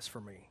did this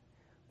for me,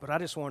 but I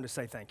just wanted to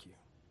say thank you.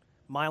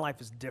 My life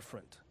is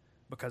different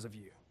because of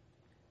you.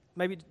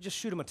 Maybe just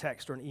shoot them a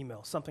text or an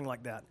email, something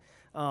like that.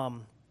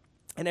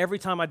 And every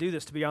time I do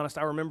this, to be honest,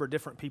 I remember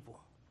different people,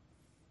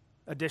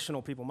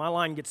 additional people. My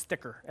line gets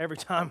thicker every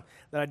time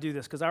that I do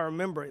this because I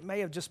remember it may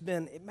have just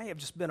been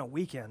a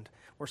weekend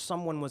where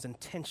someone was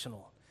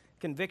intentional,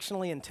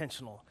 convictionally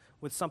intentional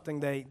with something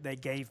they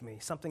gave me,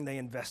 something they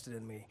invested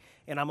in me.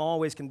 And I'm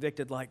always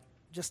convicted, like,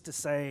 just to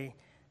say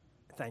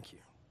thank you.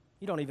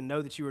 You don't even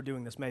know that you were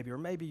doing this maybe, or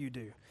maybe you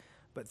do,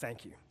 but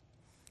thank you.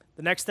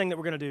 The next thing that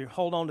we're going to do,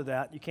 hold on to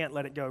that. You can't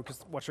let it go because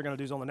what you're going to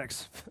do is on the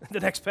next, the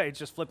next page.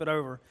 Just flip it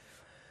over.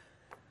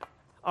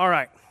 All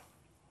right.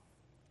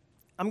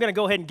 I'm going to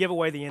go ahead and give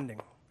away the ending.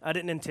 I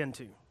didn't intend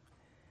to.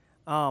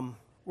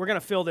 We're going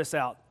to fill this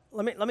out.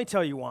 Let me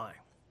tell you why.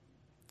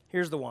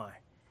 Here's the why.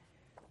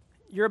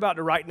 You're about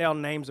to write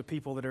down names of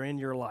people that are in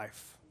your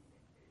life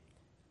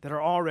that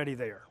are already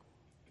there.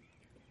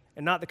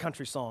 And not the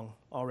country song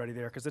already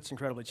there because it's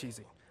incredibly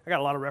cheesy. I got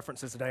a lot of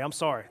references today. I'm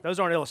sorry. Those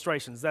aren't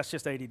illustrations. That's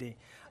just ADD.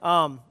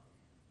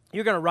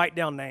 You're going to write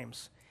down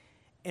names.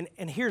 And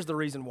here's the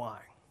reason why.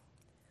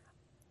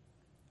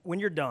 When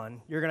you're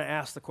done, you're going to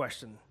ask the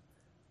question,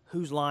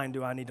 whose line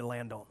do I need to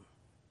land on?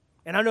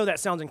 And I know that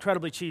sounds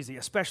incredibly cheesy,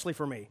 especially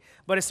for me,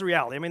 but it's the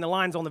reality. I mean, the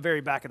line's on the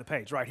very back of the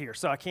page right here,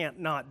 so I can't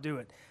not do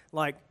it.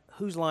 Like,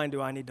 whose line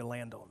do I need to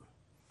land on?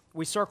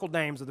 We circled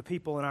names of the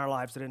people in our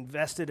lives that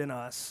invested in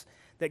us,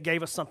 that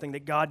gave us something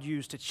that God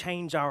used to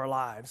change our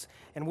lives.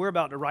 And we're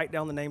about to write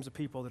down the names of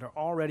people that are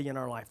already in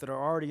our life, that are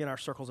already in our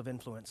circles of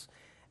influence.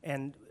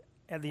 And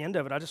at the end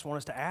of it, I just want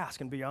us to ask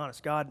and be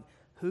honest, God,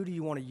 who do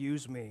you want to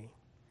use me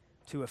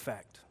to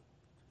affect?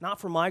 Not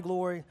for my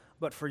glory,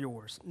 but for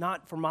yours.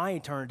 Not for my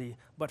eternity,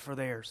 but for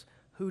theirs.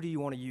 Who do you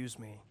want to use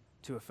me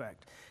to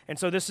affect? And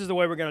so this is the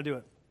way we're going to do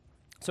it.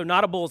 So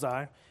not a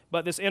bullseye,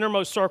 but this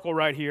innermost circle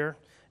right here,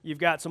 you've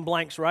got some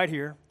blanks right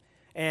here.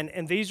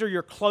 And these are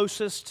your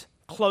closest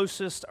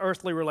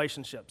earthly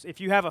relationships.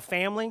 If you have a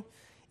family,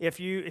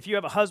 if you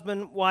have a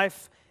husband,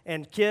 wife,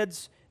 and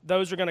kids,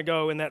 those are going to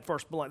go in that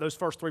those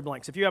first three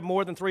blanks. If you have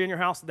more than three in your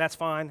house, that's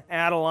fine.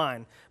 Add a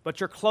line. But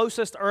your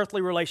closest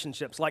earthly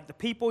relationships, like the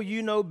people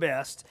you know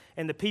best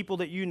and the people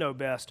that you know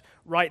best,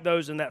 write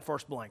those in that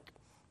first blank.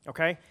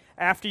 Okay?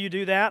 After you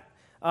do that,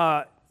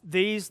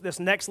 this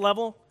next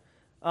level,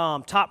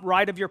 top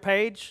left of your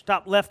page,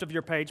 top left of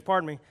your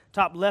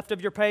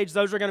page,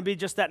 those are going to be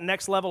just that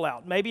next level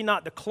out. Maybe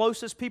not the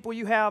closest people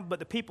you have, but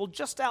the people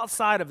just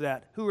outside of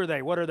that. Who are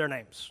they? What are their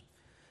names?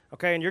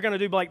 Okay, and you're going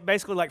to do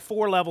basically like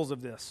 4 levels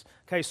of this.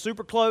 Okay,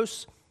 super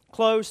close,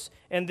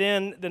 and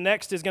then the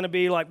next is going to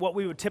be like what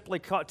we would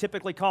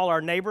typically call our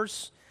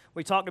neighbors.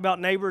 We talked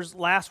about neighbors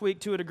last week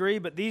to a degree,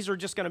 but these are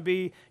just going to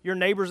be your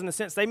neighbors in the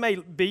sense they may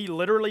be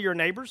literally your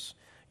neighbors.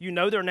 You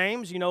know their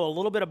names, you know a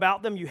little bit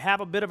about them, you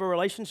have a bit of a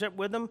relationship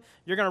with them.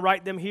 You're going to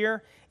write them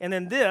here. And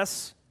then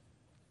this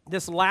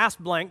last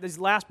blank, these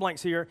last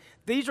blanks here,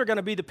 these are going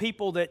to be the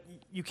people that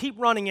you keep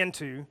running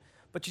into,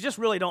 but you just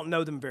really don't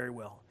know them very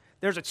well.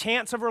 There's a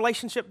chance of a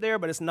relationship there,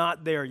 but it's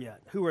not there yet.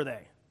 Who are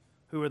they?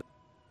 Who are they?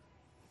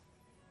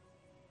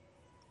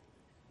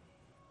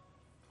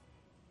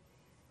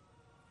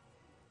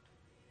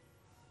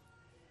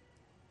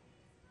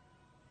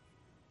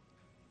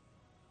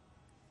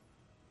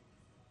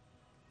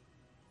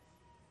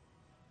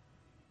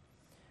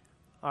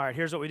 All right,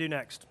 here's what we do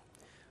next.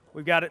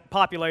 We've got it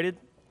populated,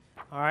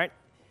 all right?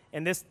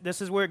 And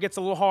this is where it gets a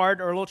little hard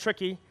or a little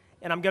tricky,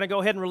 and I'm going to go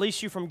ahead and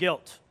release you from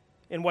guilt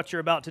in what you're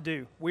about to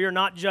do. We are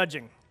not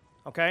judging,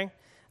 okay?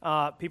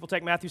 People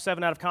take Matthew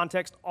 7 out of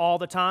context all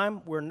the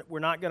time. We're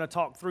not going to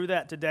talk through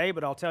that today,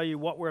 but I'll tell you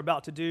what we're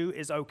about to do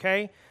is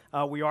okay.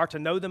 We are to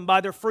know them by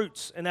their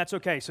fruits, and that's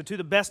okay. So to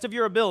the best of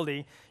your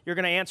ability, you're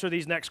going to answer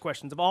these next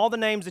questions. Of all the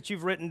names that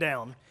you've written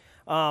down,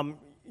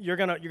 you're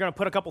gonna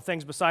put a couple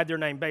things beside their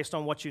name based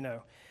on what you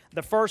know.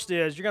 The first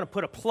is you're going to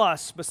put a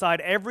plus beside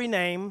every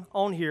name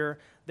on here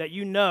that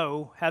you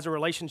know has a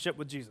relationship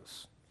with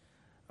Jesus,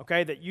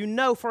 okay? That you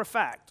know for a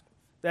fact.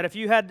 That if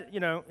you had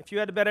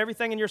to bet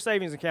everything in your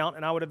savings account,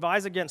 and I would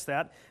advise against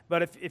that,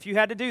 but if you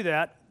had to do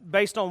that,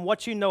 based on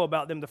what you know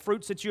about them, the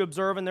fruits that you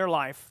observe in their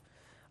life,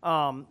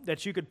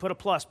 that you could put a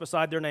plus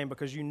beside their name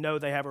because you know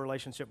they have a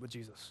relationship with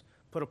Jesus.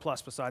 Put a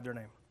plus beside their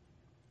name.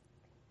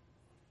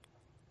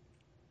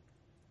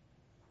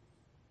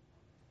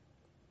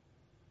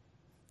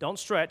 Don't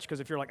stretch, because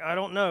if you're like, I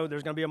don't know,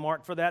 there's going to be a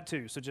mark for that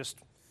too. So just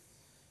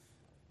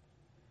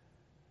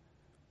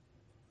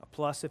a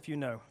plus if you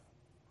know.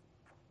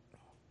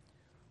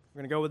 We're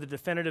going to go with the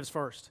definitives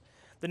first.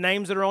 The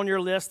names that are on your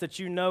list that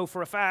you know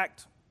for a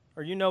fact,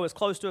 or you know as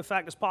close to a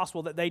fact as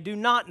possible that they do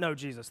not know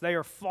Jesus. They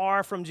are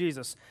far from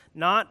Jesus.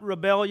 Not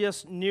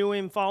rebellious, knew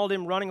him, followed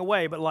him, running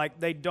away, but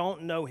like they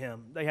don't know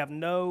him. They have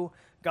no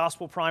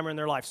gospel primer in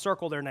their life.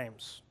 Circle their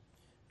names.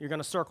 You're going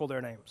to circle their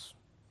names.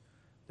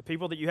 The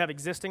people that you have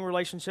existing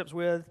relationships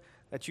with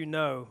that you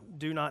know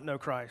do not know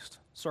Christ,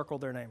 circle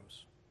their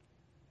names.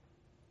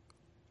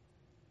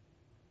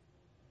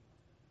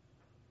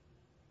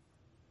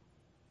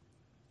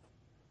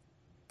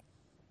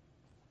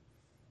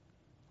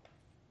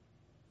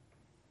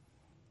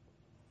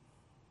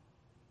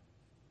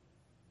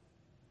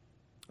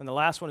 And the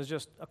last one is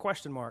just a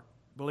question mark.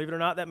 Believe it or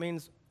not, that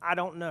means I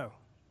don't know.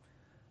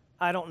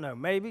 I don't know.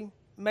 Maybe,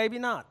 maybe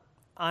not.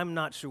 I'm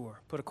not sure.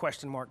 Put a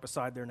question mark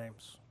beside their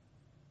names.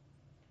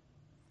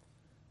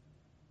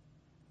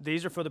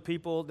 These are for the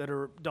people that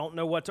don't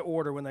know what to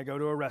order when they go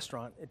to a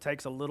restaurant. It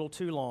takes a little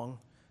too long.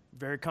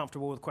 Very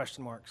comfortable with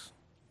question marks.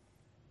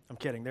 I'm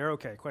kidding. They're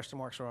okay. Question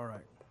marks are all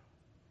right.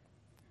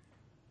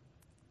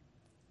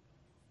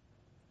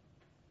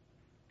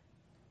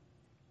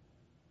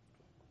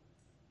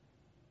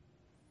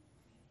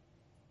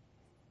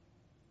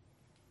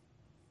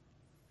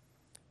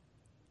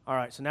 All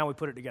right, so now we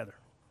put it together.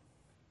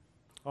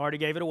 Already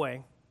gave it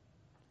away.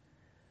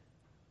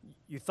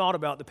 You thought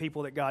about the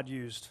people that God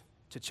used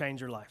to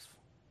change your life.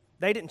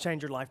 They didn't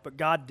change your life, but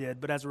God did.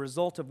 But as a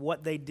result of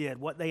what they did,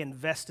 what they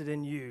invested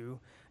in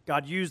you,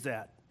 God used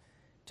that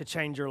to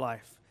change your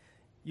life.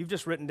 You've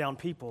just written down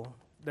people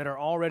that are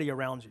already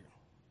around you.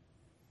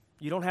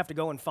 You don't have to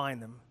go and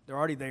find them. They're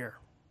already there.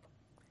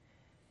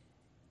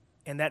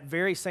 And that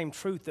very same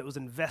truth that was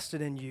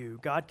invested in you,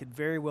 God could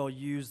very well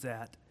use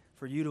that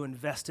for you to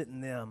invest it in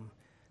them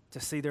to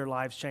see their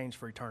lives change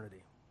for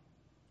eternity.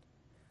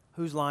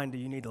 Whose line do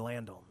you need to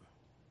land on?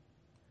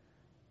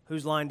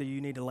 Whose line do you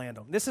need to land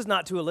on? This is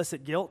not to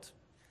elicit guilt.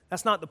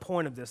 That's not the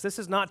point of this. This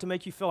is not to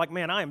make you feel like,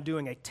 man, I am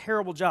doing a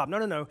terrible job.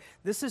 No.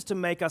 This is to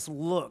make us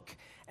look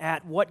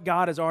at what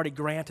God has already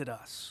granted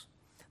us.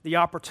 The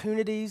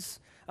opportunities,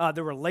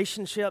 the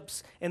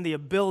relationships, and the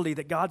ability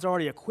that God's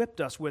already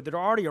equipped us with that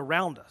are already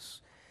around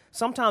us.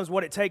 Sometimes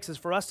what it takes is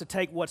for us to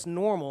take what's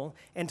normal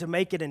and to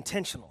make it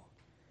intentional.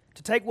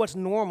 To take what's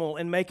normal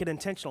and make it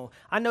intentional.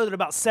 I know that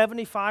about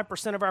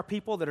 75% of our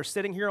people that are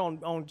sitting here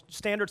on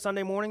standard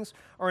Sunday mornings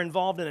are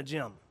involved in a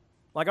gym.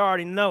 Like, I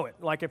already know it.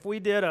 Like, if we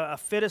did a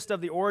fittest of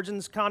the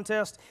origins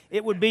contest,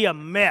 it would be a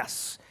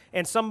mess,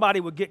 and somebody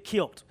would get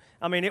killed.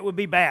 I mean, it would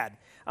be bad.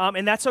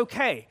 And that's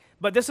okay.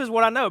 But this is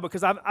what I know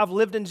because I've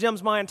lived in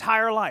gyms my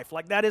entire life.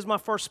 Like, that is my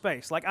first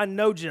space. Like, I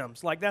know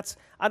gyms. Like,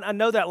 I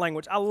know that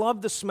language. I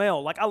love the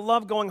smell. Like, I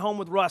love going home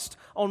with rust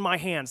on my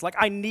hands. Like,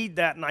 I need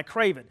that and I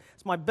crave it.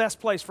 It's my best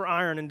place for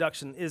iron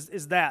induction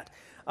is that.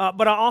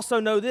 But I also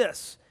know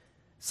this.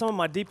 Some of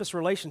my deepest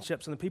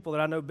relationships and the people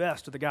that I know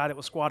best are the guy that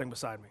was squatting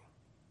beside me.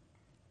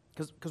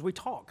 Because we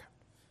talk.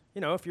 You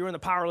know, if you're in the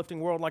powerlifting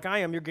world like I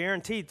am, you're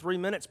guaranteed 3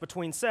 minutes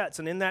between sets.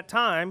 And in that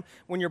time,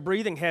 when you're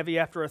breathing heavy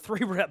after a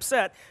 3-rep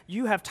set,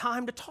 you have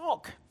time to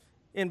talk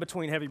in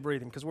between heavy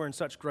breathing because we're in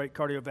such great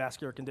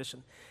cardiovascular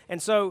condition.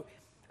 And so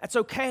that's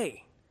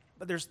okay,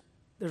 but there's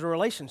a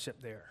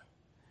relationship there.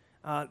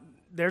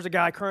 There's a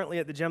guy currently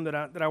at the gym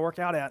that I work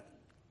out at,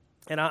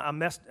 and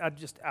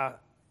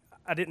I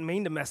didn't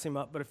mean to mess him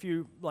up, but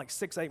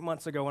 6-8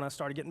 months ago when I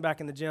started getting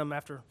back in the gym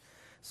after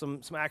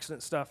some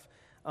accident stuff,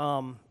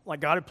 like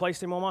God had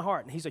placed him on my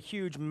heart, and he's a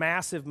huge,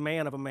 massive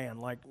man of a man.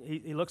 Like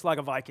he looks like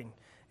a Viking,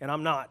 and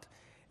I'm not.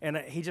 And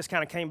he just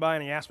kind of came by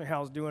and he asked me how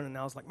I was doing, and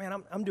I was like,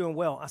 man, I'm doing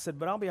well. I said,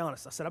 but I'll be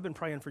honest. I said, I've been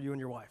praying for you and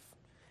your wife.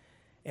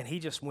 And he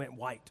just went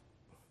white.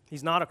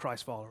 He's not a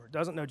Christ follower.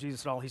 Doesn't know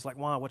Jesus at all. He's like,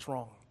 why? What's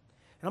wrong?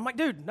 And I'm like,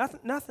 dude,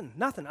 nothing.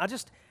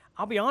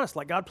 I'll be honest.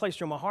 Like God placed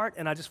you on my heart,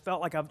 and I just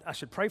felt like I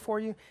should pray for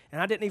you, and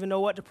I didn't even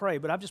know what to pray,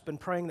 but I've just been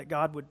praying that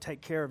God would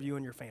take care of you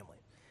and your family,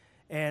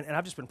 and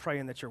I've just been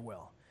praying that you're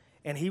well.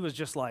 And he was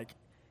just like,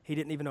 he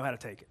didn't even know how to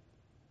take it.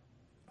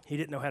 He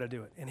didn't know how to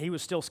do it. And he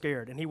was still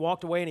scared. And he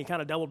walked away and he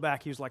kind of doubled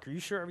back. He was like, are you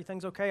sure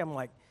everything's okay? I'm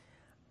like,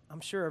 I'm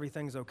sure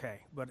everything's okay.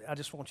 But I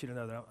just want you to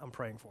know that I'm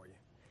praying for you.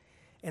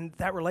 And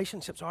that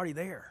relationship's already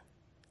there.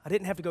 I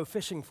didn't have to go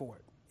fishing for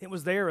it. It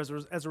was there as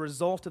a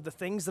result of the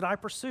things that I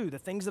pursue, the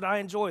things that I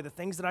enjoy, the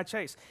things that I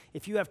chase.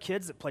 If you have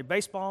kids that play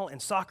baseball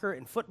and soccer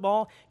and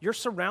football, you're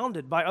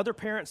surrounded by other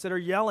parents that are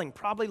yelling,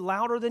 probably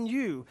louder than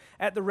you,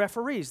 at the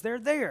referees. They're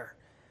there.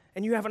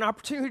 And you have an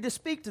opportunity to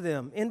speak to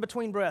them in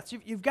between breaths.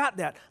 You've got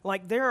that.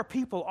 Like there are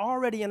people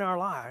already in our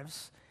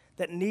lives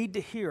that need to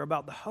hear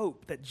about the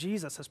hope that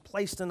Jesus has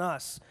placed in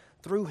us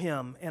through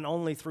him and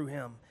only through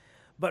him.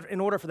 But in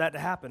order for that to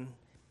happen,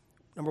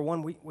 number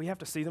one, we have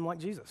to see them like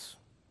Jesus.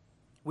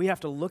 We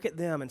have to look at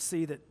them and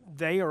see that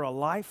they are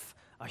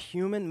a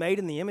human made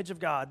in the image of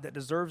God that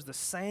deserves the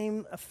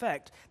same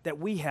effect that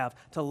we have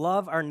to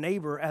love our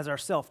neighbor as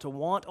ourselves, to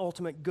want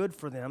ultimate good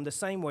for them the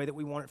same way that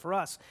we want it for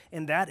us.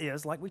 And that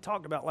is, like we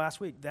talked about last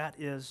week, that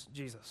is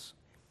Jesus.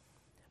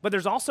 But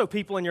there's also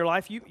people in your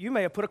life, you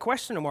may have put a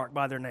question mark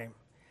by their name.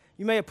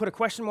 You may have put a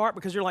question mark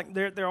because you're like,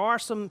 there are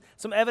some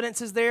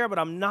evidences there, but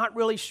I'm not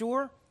really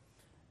sure.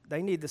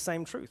 They need the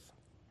same truth.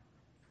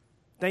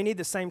 They need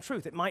the same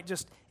truth. It might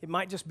just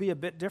be a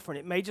bit different.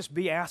 It may just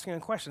be asking a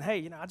question.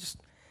 Hey, I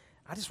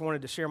just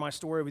wanted to share my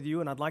story with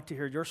you, and I'd like to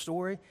hear your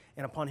story.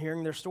 And upon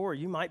hearing their story,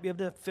 you might be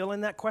able to fill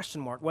in that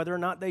question mark, whether or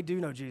not they do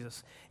know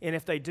Jesus. And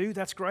if they do,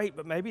 that's great,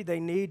 but maybe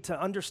they need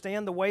to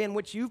understand the way in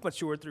which you've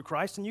matured through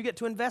Christ, and you get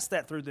to invest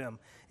that through them.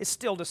 It's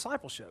still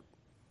discipleship.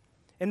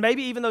 And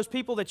maybe even those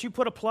people that you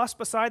put a plus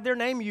beside their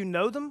name, you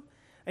know them,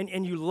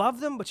 and you love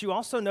them, but you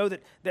also know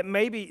that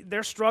maybe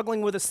they're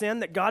struggling with a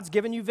sin that God's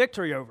given you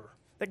victory over.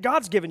 That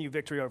God's given you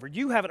victory over.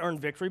 You haven't earned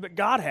victory, but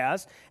God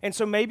has. And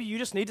so maybe you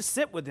just need to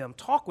sit with them,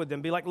 talk with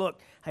them, be like, look,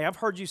 hey, I've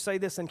heard you say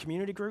this in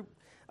community group.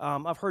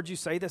 I've heard you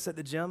say this at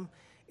the gym.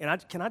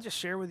 And can I just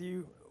share with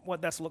you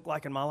what that's looked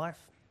like in my life?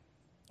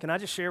 Can I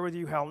just share with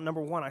you how,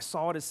 number one, I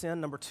saw it as sin.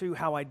 Number two,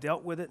 how I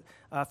dealt with it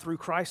through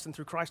Christ and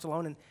through Christ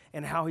alone,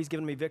 and how he's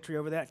given me victory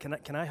over that?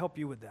 Can I help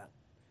you with that?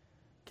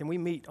 Can we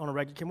meet on a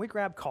regular, can we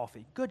grab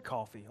coffee, good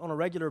coffee, on a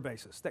regular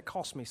basis that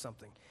costs me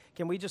something?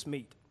 Can we just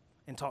meet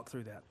and talk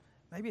through that?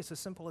 Maybe it's as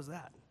simple as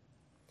that.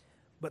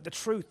 But the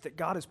truth that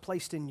God has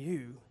placed in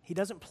you, he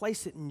doesn't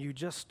place it in you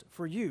just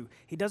for you.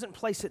 He doesn't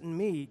place it in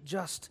me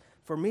just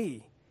for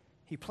me.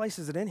 He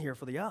places it in here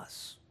for the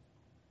us,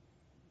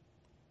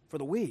 for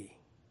the we,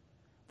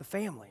 the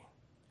family,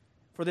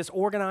 for this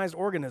organized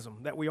organism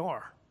that we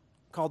are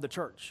called the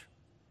church.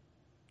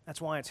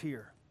 That's why it's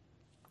here.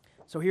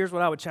 So here's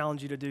what I would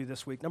challenge you to do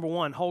this week. Number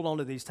one, hold on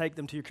to these. Take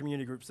them to your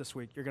community groups this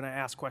week. You're going to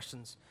ask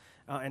questions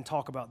and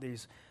talk about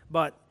these.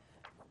 But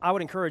I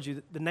would encourage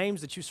you, the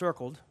names that you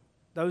circled,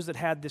 those that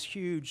had this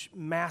huge,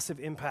 massive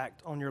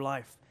impact on your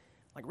life,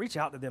 like reach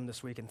out to them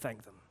this week and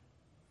thank them.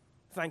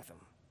 Thank them.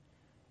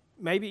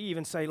 Maybe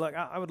even say, look,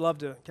 I would love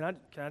to, can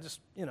I just,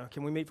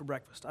 can we meet for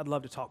breakfast? I'd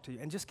love to talk to you.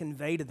 And just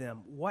convey to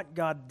them what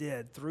God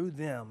did through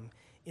them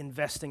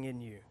investing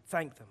in you.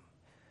 Thank them.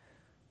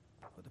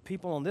 But the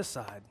people on this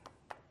side,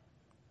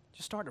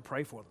 just start to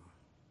pray for them.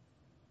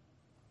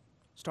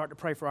 Start to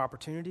pray for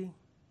opportunity.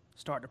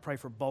 Start to pray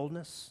for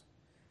boldness.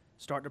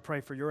 Start to pray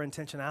for your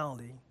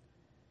intentionality,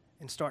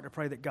 and start to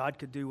pray that God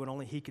could do what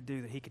only he could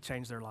do, that he could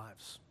change their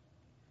lives.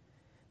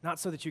 Not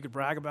so that you could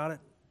brag about it,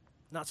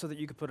 not so that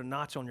you could put a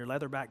notch on your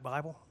leatherback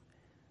Bible,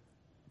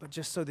 but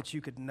just so that you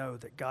could know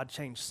that God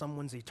changed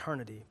someone's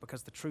eternity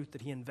because the truth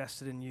that he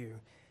invested in you,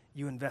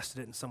 you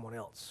invested it in someone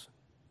else.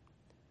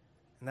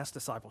 And that's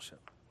discipleship.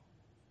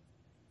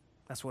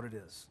 That's what it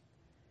is.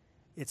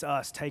 It's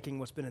us taking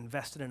what's been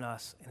invested in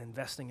us and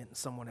investing it in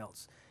someone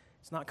else.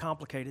 It's not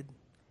complicated.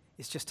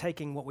 It's just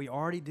taking what we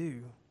already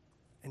do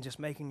and just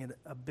making it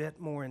a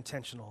bit more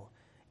intentional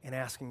and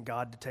asking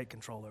God to take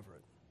control over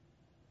it.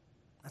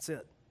 That's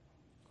it.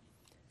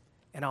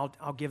 And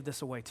I'll give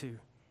this away too.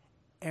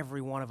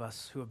 Every one of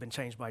us who have been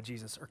changed by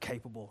Jesus are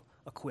capable,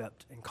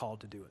 equipped, and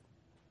called to do it.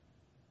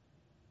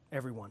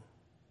 Everyone.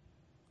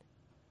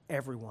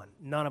 Everyone.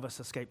 None of us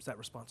escapes that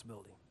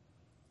responsibility.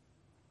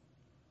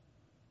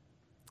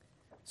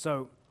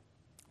 So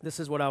this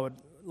is what I would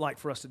like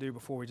for us to do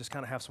before we just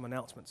kind of have some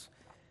announcements.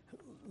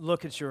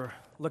 Look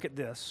at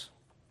this,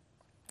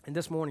 and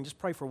this morning just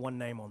pray for one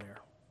name on there,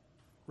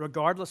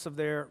 regardless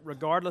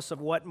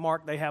of what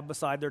mark they have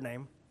beside their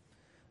name,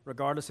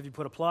 regardless if you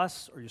put a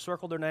plus or you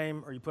circle their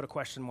name or you put a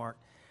question mark.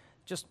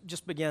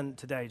 Just begin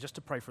today just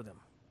to pray for them,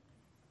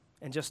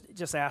 and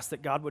just ask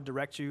that God would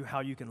direct you how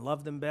you can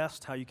love them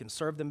best, how you can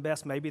serve them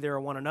best. Maybe they're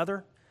one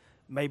another,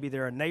 maybe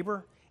they're a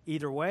neighbor.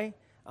 Either way,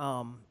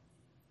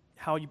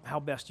 how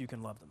best you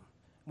can love them,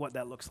 what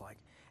that looks like,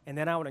 and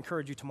then I would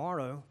encourage you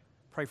tomorrow.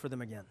 Pray for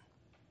them again.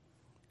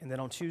 And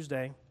then on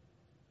Tuesday,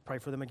 pray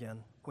for them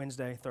again.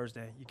 Wednesday,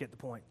 Thursday, you get the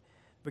point.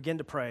 Begin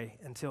to pray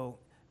until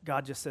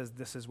God just says,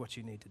 this is what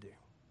you need to do.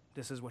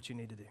 This is what you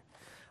need to do.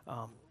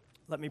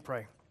 Let me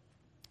pray,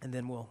 and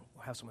then we'll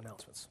have some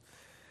announcements.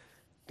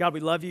 God,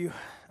 we love you.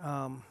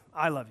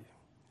 I love you.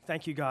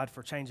 Thank you, God,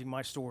 for changing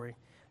my story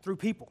through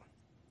people.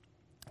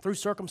 Through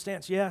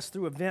circumstance, yes.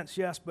 Through events,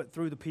 yes. But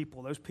through the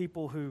people. Those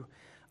people who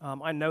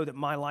I know that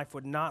my life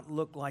would not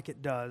look like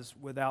it does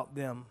without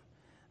them.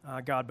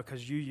 God,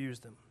 because you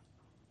used them.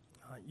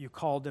 You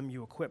called them,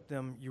 you equipped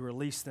them, you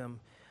released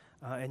them,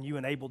 and you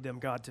enabled them,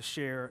 God, to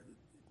share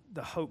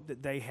the hope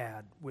that they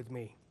had with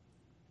me.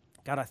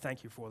 God, I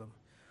thank you for them.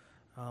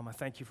 I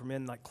thank you for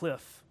men like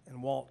Cliff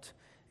and Walt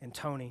and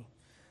Tony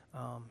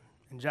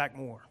and Jack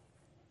Moore.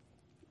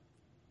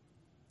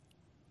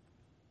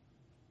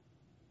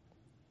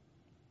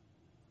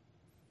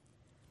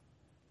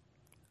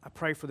 I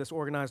pray for this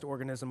organized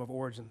organism of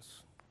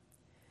origins.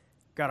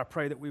 God, I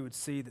pray that we would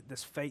see that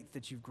this faith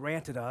that you've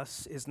granted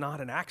us is not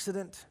an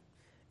accident.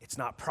 It's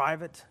not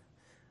private.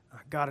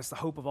 God, it's the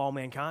hope of all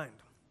mankind.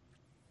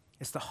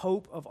 It's the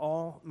hope of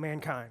all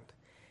mankind.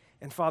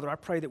 And Father, I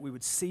pray that we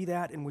would see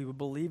that and we would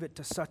believe it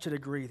to such a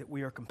degree that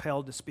we are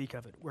compelled to speak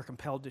of it. We're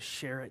compelled to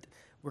share it.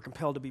 We're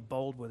compelled to be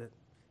bold with it,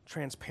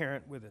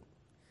 transparent with it.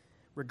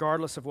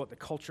 Regardless of what the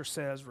culture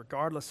says,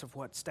 regardless of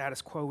what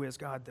status quo is,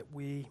 God, that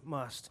we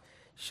must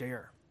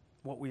share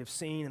what we have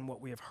seen and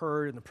what we have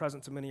heard in the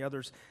presence of many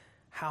others.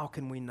 How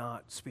can we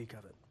not speak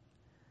of it?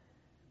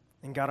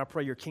 And God, I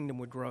pray your kingdom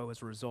would grow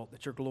as a result,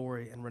 that your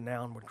glory and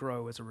renown would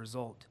grow as a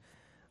result.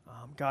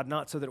 God,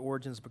 not so that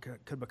Origins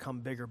could become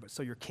bigger, but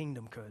so your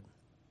kingdom could.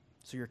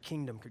 So your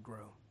kingdom could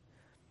grow.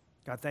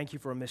 God, thank you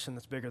for a mission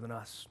that's bigger than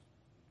us.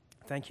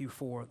 Thank you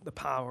for the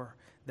power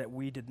that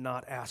we did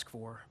not ask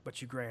for,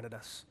 but you granted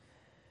us.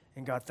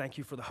 And God, thank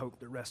you for the hope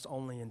that rests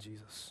only in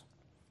Jesus.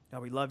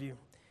 God, we love you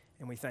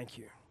and we thank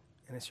you.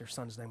 And it's your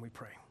son's name we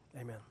pray.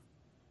 Amen.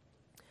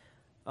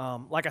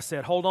 Like I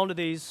said, hold on to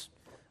these.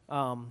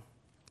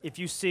 If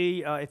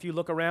you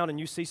look around and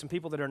you see some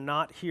people that are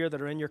not here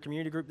that are in your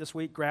community group this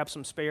week, grab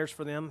some spares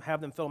for them.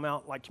 Have them fill them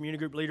out like community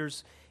group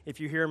leaders. If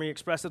you hear me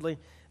expressly,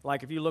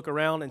 like if you look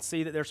around and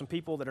see that there's some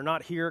people that are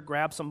not here,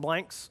 grab some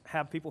blanks.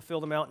 Have people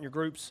fill them out in your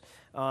groups.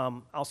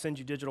 I'll send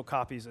you digital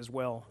copies as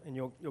well, and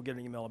you'll get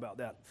an email about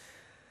that.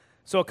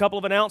 So a couple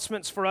of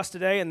announcements for us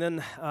today, and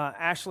then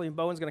Ashley and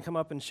Bowen's going to come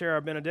up and share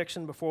our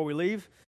benediction before we leave.